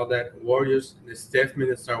Warriors and all that, the Steph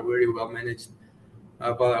minutes are very well managed.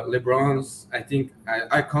 But LeBron's, I think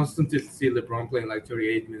I constantly see LeBron playing like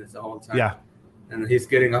 38 minutes the whole time. Yeah. And he's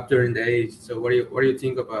getting up there in the age. So what do you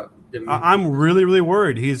think about the minutes? I'm really, really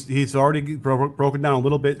worried. He's already broken down a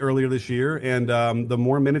little bit earlier this year, and the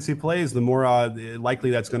more minutes he plays, the more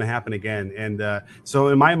likely that's going to happen again. And so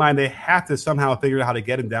in my mind, they have to somehow figure out how to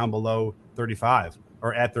get him down below 35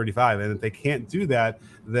 or at 35. And if they can't do that,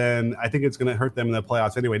 then I think it's going to hurt them in the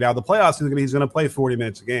playoffs anyway. Now, the playoffs, he's going to play 40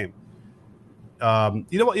 minutes a game.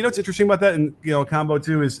 What's interesting about that, and Combo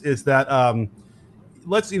too, is that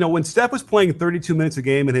when Steph was playing 32 minutes a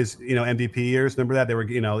game in his MVP years, remember that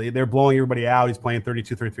they're blowing everybody out. He's playing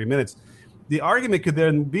 32, 33 minutes. The argument could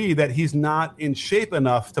then be that he's not in shape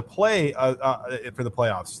enough to play for the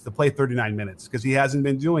playoffs, to play 39 minutes because he hasn't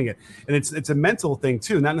been doing it, and it's a mental thing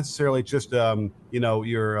too, not necessarily just your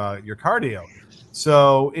cardio.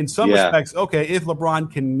 So in some respects, okay, if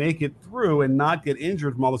LeBron can make it through and not get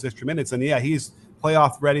injured from all those extra minutes, then he's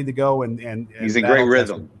playoff ready to go, and he's in great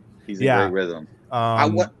rhythm. He's in great rhythm.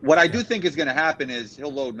 What I do think is going to happen is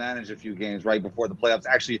he'll load manage a few games right before the playoffs.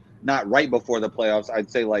 Actually, not right before the playoffs.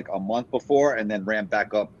 I'd say like a month before, and then ramp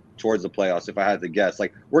back up towards the playoffs. If I had to guess,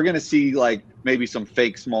 like we're going to see like maybe some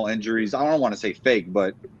fake small injuries. I don't want to say fake,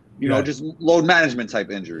 but just load management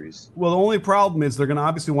type injuries. Well, the only problem is they're going to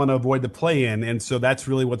obviously want to avoid the play-in, and so that's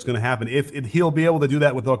really what's going to happen. If he'll be able to do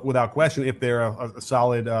that without question, if they're a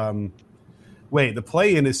solid. The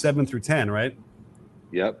play-in is 7 through 10, right?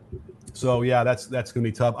 Yep. So that's going to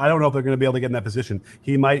be tough. I don't know if they're going to be able to get in that position.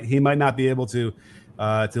 He might not be able to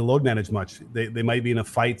load manage much. They might be in a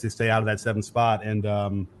fight to stay out of that 7th spot,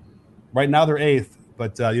 and right now they're 8th.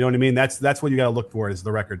 But you know what I mean. That's what you got to look for is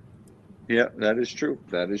the record. Yeah, that is true.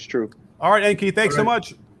 All right, Enki, thanks so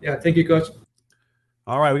much. Yeah, thank you, Coach.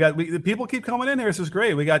 All right, the people keep coming in here. This is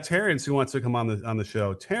great. We got Terrence who wants to come on the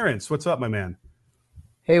show. Terrence, what's up, my man?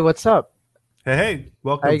 Hey, what's up? Hey,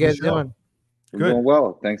 welcome. How you guys doing? We're doing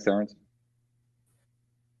well. Thanks, Terrence.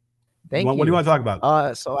 Thank you. What do you want to talk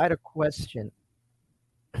about? So I had a question.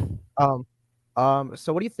 So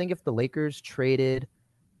what do you think if the Lakers traded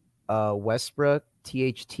Westbrook,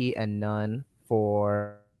 THT, and Nunn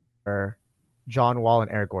for John Wall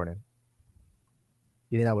and Eric Gordon?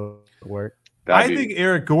 You think that would work? I think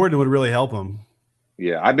Eric Gordon would really help him.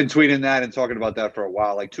 Yeah, I've been tweeting that and talking about that for a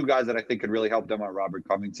while. Like 2 guys that I think could really help them are Robert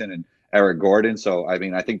Covington Eric Gordon. So I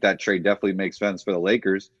mean, I think that trade definitely makes sense for the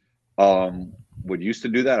Lakers. Would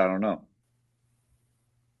Houston do that? I don't know.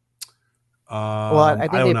 Well, I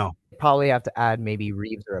think I don't they know. probably have to add maybe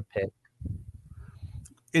Reeves or a pick.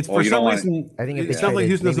 It's Well, for you some don't want- reason. I think if It they sounds like traded-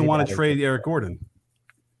 Houston doesn't maybe want they to added trade pick. Eric Gordon.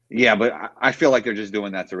 Yeah, but I feel like they're just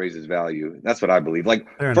doing that to raise his value. That's what I believe. Like,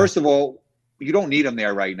 Fair first of all, you don't need him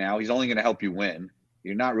there right now. He's only going to help you win.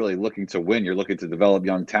 You're not really looking to win. You're looking to develop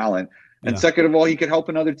young talent. And Yeah. second of all, he could help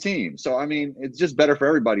another team. So, I mean, it's just better for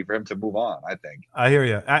everybody for him to move on, I think. I hear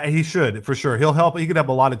you. He should for sure. He'll help. He could help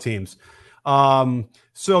a lot of teams. Wall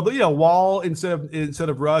instead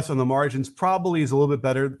of Russ on the margins probably is a little bit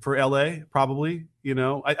better for LA. Probably,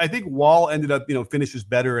 I think Wall ended up finishes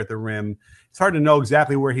better at the rim. It's hard to know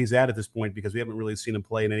exactly where he's at this point because we haven't really seen him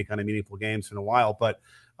play in any kind of meaningful games in a while. But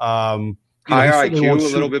higher he certainly IQ, a won't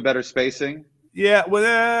little shoot. bit better spacing. Yeah,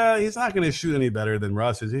 well, he's not going to shoot any better than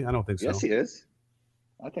Russ, is he? I don't think so. Yes, he is.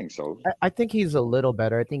 I think so. I think he's a little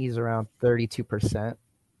better. I think he's around 32%,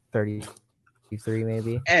 33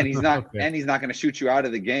 maybe. And he's not. Okay. And he's not going to shoot you out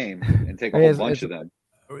of the game and take a whole bunch of them.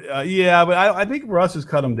 Yeah, but I think Russ has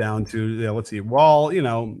cut him down to. Let's see, Wall. He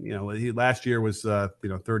last year was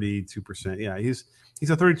 32%. Yeah, he's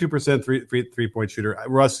a 32% three point shooter.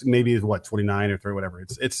 Russ maybe is 29 or 30, whatever.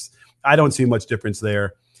 It's. I don't see much difference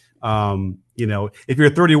there. If you're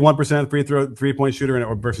a 31% three point shooter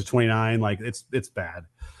or versus 29, like it's bad.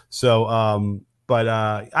 So, but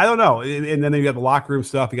I don't know. And then you got the locker room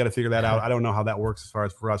stuff. You got to figure that out. I don't know how that works as far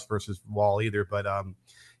as for us versus Wall either. But I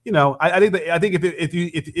think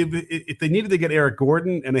if they needed to get Eric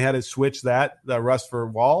Gordon and they had to switch the Russ for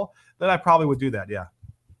Wall, then I probably would do that. Yeah.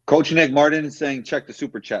 Coach Nick Martin is saying, check the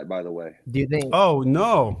super chat, by the way. Do you think? Oh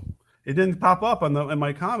no. It didn't pop up in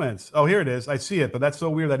my comments. Oh, here it is. I see it, but that's so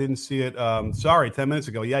weird. I didn't see it. Sorry, 10 minutes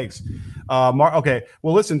ago. Yikes. Okay.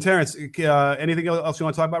 Well, listen, Terrence. Anything else you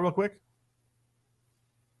want to talk about real quick?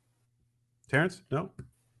 Terrence? No.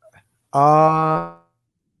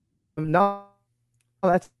 No.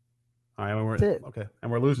 That's All right. That's it. Okay,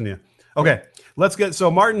 and we're losing you. Okay, let's get.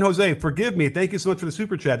 So Martin Jose, forgive me. Thank you so much for the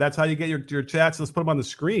super chat. That's how you get your chats. Let's put them on the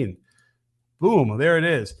screen. Boom. There it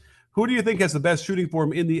is. Who do you think has the best shooting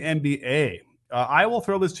form in the NBA? I will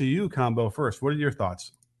throw this to you, Combo, first. What are your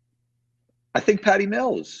thoughts? I think Patty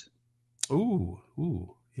Mills. Ooh,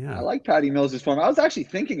 yeah. I like Patty Mills' form. I was actually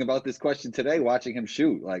thinking about this question today, watching him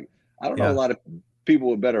shoot. Like, I don't know a lot of people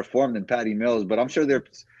with better form than Patty Mills, but I'm sure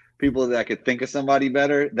there's people that could think of somebody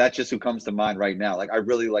better. That's just who comes to mind right now. Like, I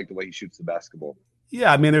really like the way he shoots the basketball.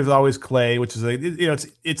 Yeah, I mean, there's always Clay, which is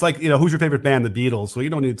it's like who's your favorite band? The Beatles. So you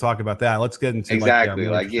don't need to talk about that. Let's get into exactly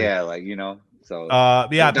So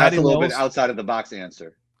that's Patty a little Mills, bit outside of the box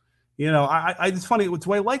answer. It's funny. It's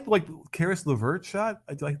why I like Karis LeVert shot.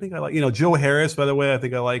 I think I like Joe Harris. By the way, I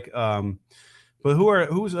think I like. But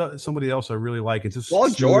who's somebody else I really like? It's just Paul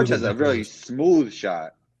George has a really smooth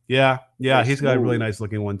shot. Yeah, Very he's got a really smooth. nice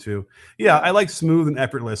looking one too. Yeah, I like smooth and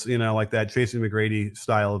effortless. Like that Tracy McGrady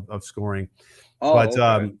style of scoring. Oh, But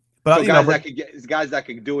okay. but So you guys know, that could get guys that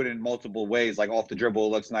can do it in multiple ways, like off the dribble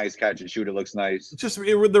looks nice, catch and shoot it looks nice. just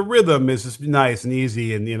the rhythm is just nice and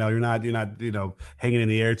easy, and you're not hanging in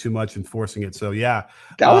the air too much and forcing it. So yeah,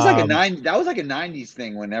 That was like a 90s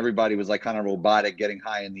thing when everybody was like kind of robotic, getting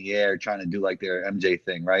high in the air, trying to do like their MJ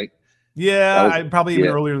thing, right? yeah, was- I probably even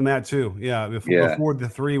yeah. earlier than that too. Yeah, before the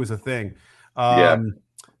three was a thing. Yeah.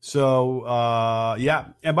 So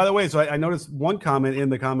and by the way, so I noticed one comment in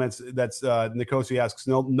the comments that's Nikosi asks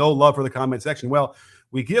no love for the comment section. Well,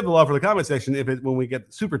 we give the love for the comment section when we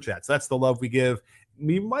get super chats. That's the love we give.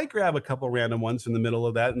 We might grab a couple random ones in the middle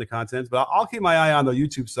of that in the contents, but I'll keep my eye on the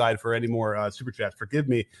YouTube side for any more super chats. Forgive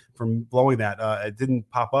me for blowing that. It didn't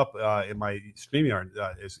pop up in my StreamYard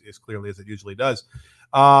as clearly as it usually does.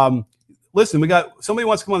 Listen, we got somebody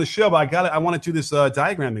wants to come on the show, but I want to do this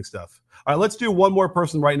diagramming stuff. All right, let's do one more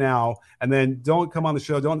person right now, and then don't come on the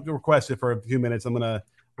show. Don't request it for a few minutes. We're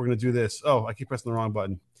gonna do this. Oh, I keep pressing the wrong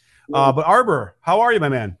button. But Arbor, how are you, my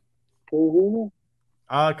man?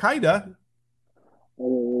 Kinda.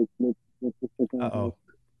 Uh-oh.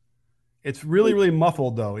 It's really, really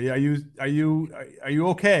muffled though. Yeah, are you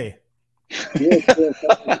okay?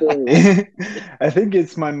 I think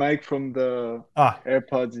it's my mic from the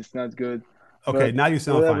AirPods. It's not good. Okay, But now you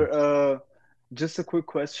sound fine. whatever. Just a quick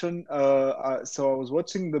question. So I was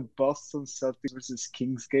watching the Boston Celtics versus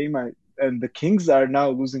Kings game, and the Kings are now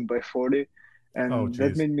losing by 40, and Oh, that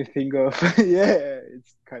geez. made me think of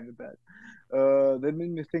it's kind of bad. That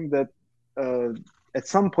made me think that at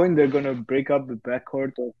some point they're gonna break up the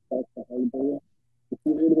backcourt of Pascal Haliburton. If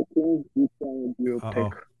you were the Kings, which one would you Uh-oh.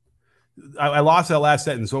 pick? I lost that last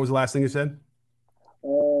sentence. What was the last thing you said?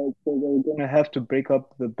 So they're gonna have to break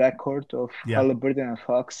up the backcourt of Yeah. Halliburton and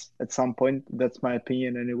Fox at some point. That's my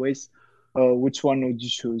opinion, anyways. Which one would you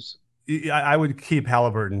choose? I would keep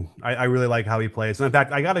Halliburton. I really like how he plays. And in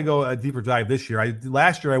fact, I got to go a deeper dive this year.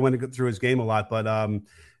 Last year I went through his game a lot, but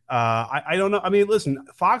I don't know. I mean, listen,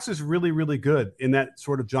 Fox is really, really good in that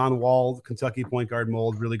sort of John Wall, Kentucky point guard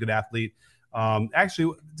mold, really good athlete.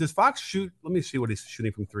 Actually, does Fox shoot? Let me see what he's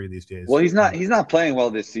shooting from three these days. Well, he's not playing well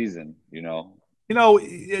this season, you know. You know,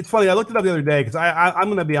 it's funny. I looked it up the other day because I'm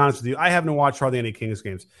going to be honest with you. I haven't watched hardly any Kings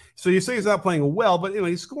games. So you say he's not playing well, but you know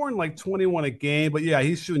he's scoring like 21 a game. But yeah,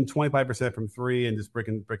 he's shooting 25% from three and just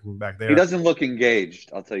breaking from back there. He doesn't look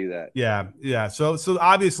engaged. I'll tell you that. Yeah. So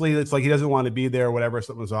obviously it's like he doesn't want to be there or whatever.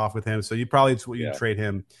 Something's off with him. So you probably you trade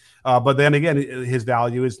him. But then again, his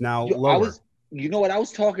value is now lower. You know what? I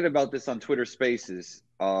was talking about this on Twitter Spaces,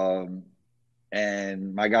 and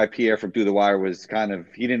my guy Pierre from Through the Wire was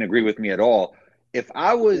he didn't agree with me at all. If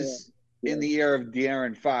I was in the ear of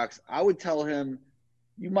De'Aaron Fox, I would tell him,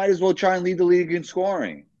 you might as well try and lead the league in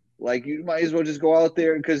scoring. Like, you might as well just go out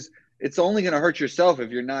there because it's only going to hurt yourself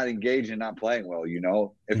if you're not engaged and not playing well, you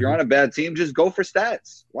know? If you're on a bad team, just go for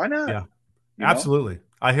stats. Why not? Yeah, absolutely.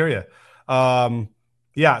 I hear you.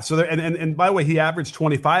 Yeah. So and by the way, he averaged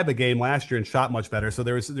 25 a game last year and shot much better. So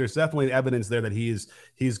there's definitely evidence there that he's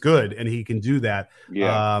good and he can do that.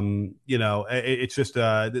 Yeah. You know, it's just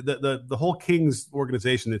the whole Kings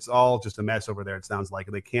organization. It's all just a mess over there. It sounds like,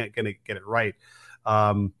 and they can't get it right.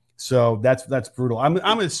 So that's brutal.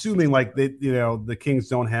 I'm assuming like the Kings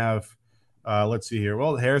don't have. Let's see here.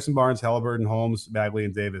 Well, Harrison Barnes, Halliburton, Holmes, Bagley,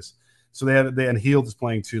 and Davis. So and Hield is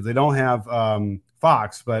playing too. They don't have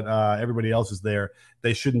Fox, but everybody else is there.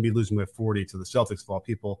 They shouldn't be losing by 40 to the Celtics of all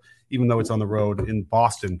people, even though it's on the road in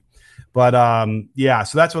Boston. But yeah,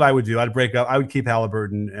 so that's what I would do. I'd break up. I would keep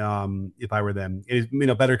Halliburton if I were them.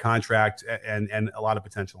 Better contract and a lot of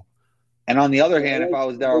potential. And on the other hand, if I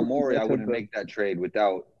was Daryl Morey, I wouldn't make that trade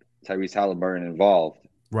without Tyrese Halliburton involved.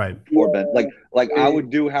 Right. Or Ben, like I would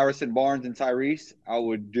do Harrison Barnes and Tyrese. I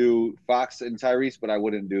would do Fox and Tyrese, but I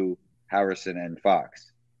wouldn't do Harrison and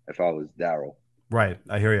Fox if I was Daryl. Right.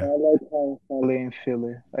 I hear you. I like Philly and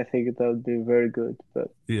Philly. I think that would be very good.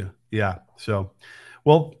 But yeah. So,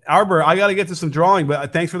 well, Arbor, I got to get to some drawing,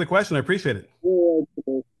 but thanks for the question. I appreciate it.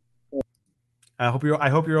 I hope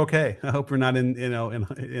you're okay. I hope you're not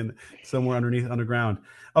in somewhere underground.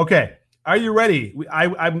 Okay. Are you ready?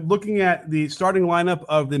 I'm looking at the starting lineup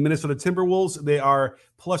of the Minnesota Timberwolves. They are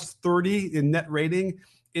plus 30 in net rating.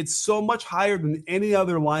 It's so much higher than any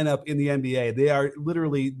other lineup in the NBA. They are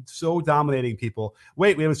literally so dominating people.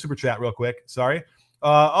 Wait, we have a super chat real quick. Sorry.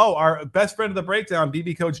 Our best friend of the breakdown,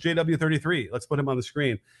 BB Coach JW33. Let's put him on the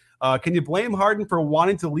screen. Can you blame Harden for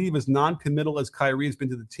wanting to leave as non-committal as Kyrie has been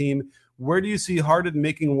to the team? Where do you see Harden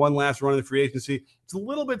making one last run in the free agency? It's a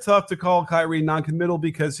little bit tough to call Kyrie non-committal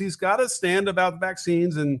because he's got to stand about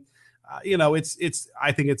vaccines and it's.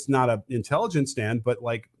 I think it's not an intelligent stand, but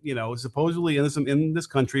supposedly in this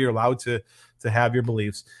country, you're allowed to have your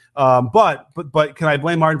beliefs. But can I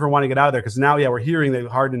blame Harden for wanting to get out of there? Because now, we're hearing that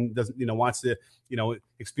Harden doesn't, wants to,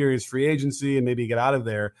 experience free agency and maybe get out of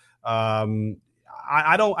there. I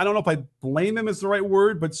don't know if I blame him is the right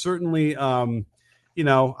word, but certainly, I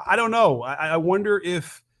don't know. I wonder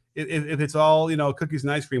if it's all cookies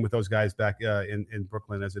and ice cream with those guys back in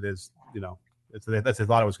Brooklyn as it is, That's I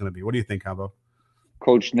thought it was going to be. What do you think, Combo?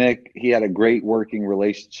 Coach Nick, he had a great working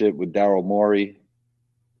relationship with Daryl Morey.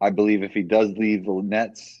 I believe if he does leave the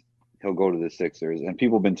Nets, he'll go to the Sixers. And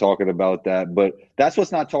people have been talking about that, but that's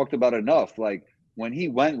what's not talked about enough. Like when he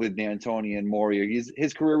went with D'Antoni and Morey,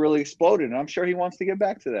 his career really exploded, and I'm sure he wants to get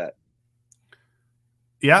back to that.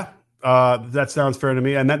 Yeah. That sounds fair to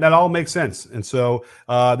me, and that all makes sense. And so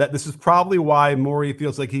that this is probably why Morey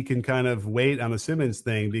feels like he can kind of wait on the Simmons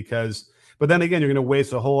thing because. But then again, you're going to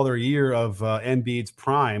waste a whole other year of Embiid's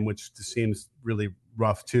prime, which seems really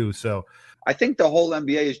rough too. So I think the whole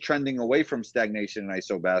NBA is trending away from stagnation in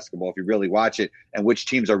ISO basketball if you really watch it and which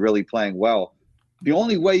teams are really playing well. The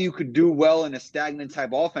only way you could do well in a stagnant type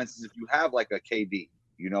offense is if you have like a KD,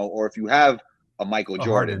 or if you have a Michael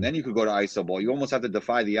Jordan. Harden. Then you could go to ISO ball. You almost have to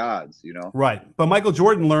defy the odds, Right. But Michael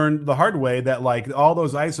Jordan learned the hard way that all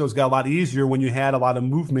those ISOs got a lot easier when you had a lot of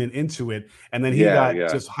movement into it. And then he got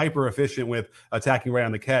just hyper efficient with attacking right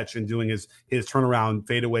on the catch and doing his turnaround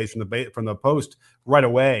fadeaways from the post right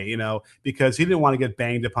away, because he didn't want to get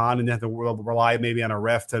banged upon and have to rely maybe on a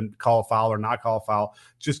ref to call a foul or not call a foul.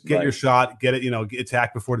 Just get your shot, get it,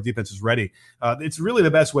 attack before the defense is ready. It's really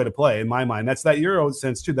the best way to play in my mind. That's that Euro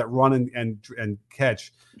sense too, that run and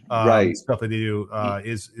catch stuff that they do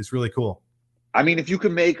is really cool. I mean, if you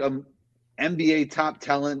can make NBA top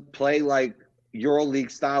talent play like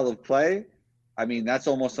EuroLeague style of play, I mean, that's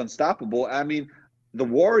almost unstoppable. I mean, the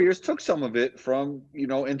Warriors took some of it from,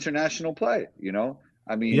 international play,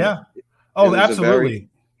 I mean, Yeah. Oh, it was a absolutely.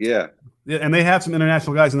 yeah, And they have some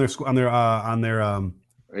international guys on their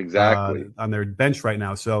exactly. on their bench right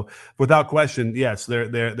now. So without question, yes,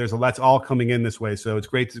 that's all coming in this way. So it's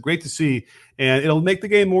great to see, and it'll make the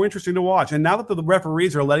game more interesting to watch. And now that the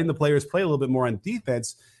referees are letting the players play a little bit more on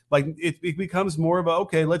defense, like it becomes more of a,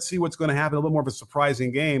 okay, let's see what's going to happen. A little more of a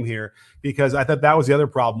surprising game here, because I thought that was the other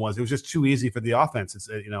problem, was it was just too easy for the offense. It's,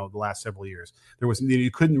 the last several years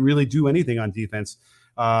you couldn't really do anything on defense.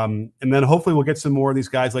 And then hopefully we'll get some more of these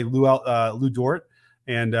guys like Lou Dort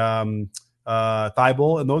and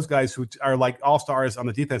Thibault, and those guys who are like all-stars on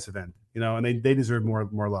the defensive end, and they deserve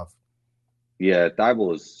more love. Yeah,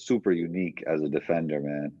 Thibault is super unique as a defender,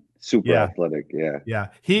 man. Super athletic, yeah. Yeah.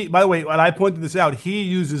 He, by the way, when I pointed this out, he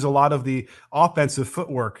uses a lot of the offensive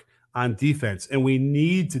footwork on defense, and we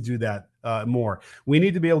need to do that more. We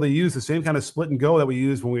need to be able to use the same kind of split and go that we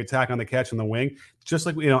use when we attack on the catch on the wing, just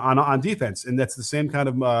like on defense, and that's the same kind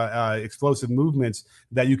of explosive movements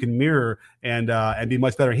that you can mirror and be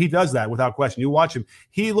much better. He does that without question. You watch him;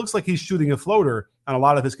 he looks like he's shooting a floater on a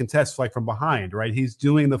lot of his contests, like from behind. Right? He's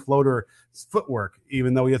doing the floater footwork,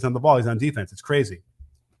 even though he doesn't have the ball. He's on defense. It's crazy.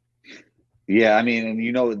 Yeah, I mean,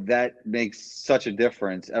 and that makes such a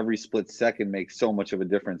difference. Every split second makes so much of a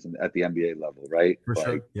difference at the NBA level, right? For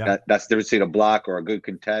sure. Yeah. That's the difference between a block or a good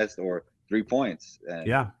contest or 3 points.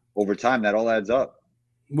 And over time, that all adds up.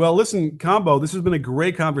 Well, listen, Combo, this has been a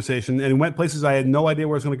great conversation, and went places I had no idea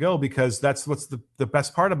where it was going to go, because that's what's the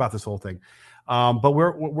best part about this whole thing. But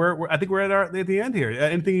we're I think we're at the end here.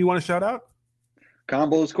 Anything you want to shout out?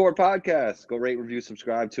 Combo's Court Podcast. Go rate, review,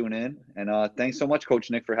 subscribe, tune in. And thanks so much, Coach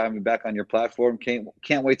Nick, for having me back on your platform.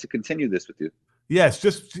 Can't wait to continue this with you. Yes,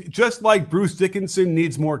 just like Bruce Dickinson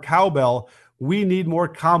needs more cowbell, we need more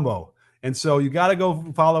Combo. And so you got to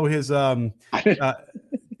go follow his did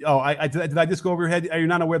I just go over your head? Are you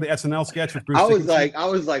not aware of the SNL sketch with Bruce Dickinson? I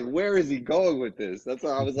was like, where is he going with this? That's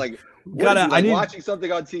why I was like, watching something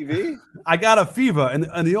on TV? I got a fever, and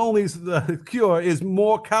the only cure is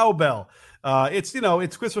more cowbell.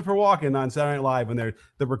 It's Christopher Walken on Saturday Night Live when they're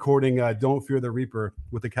recording "Don't Fear the Reaper"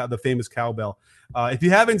 with the famous cowbell. If you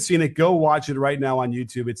haven't seen it, go watch it right now on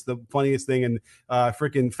YouTube. It's the funniest thing, and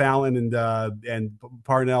freaking Fallon and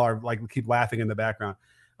Parnell are like keep laughing in the background.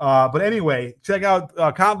 But anyway, check out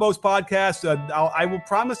Combo's podcast. I will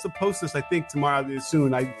promise to post this, I think, tomorrow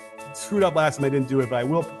soon. I screwed up last time I didn't do it, but I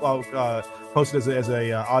will post it as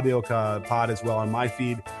a audio pod as well on my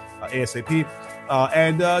feed ASAP.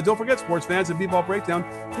 And don't forget, sports fans, at B-Ball Breakdown,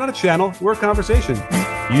 we're not a channel, we're a conversation.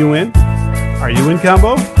 You in? Are you in,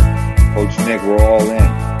 Combo? Coach Nick, we're all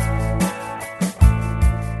in.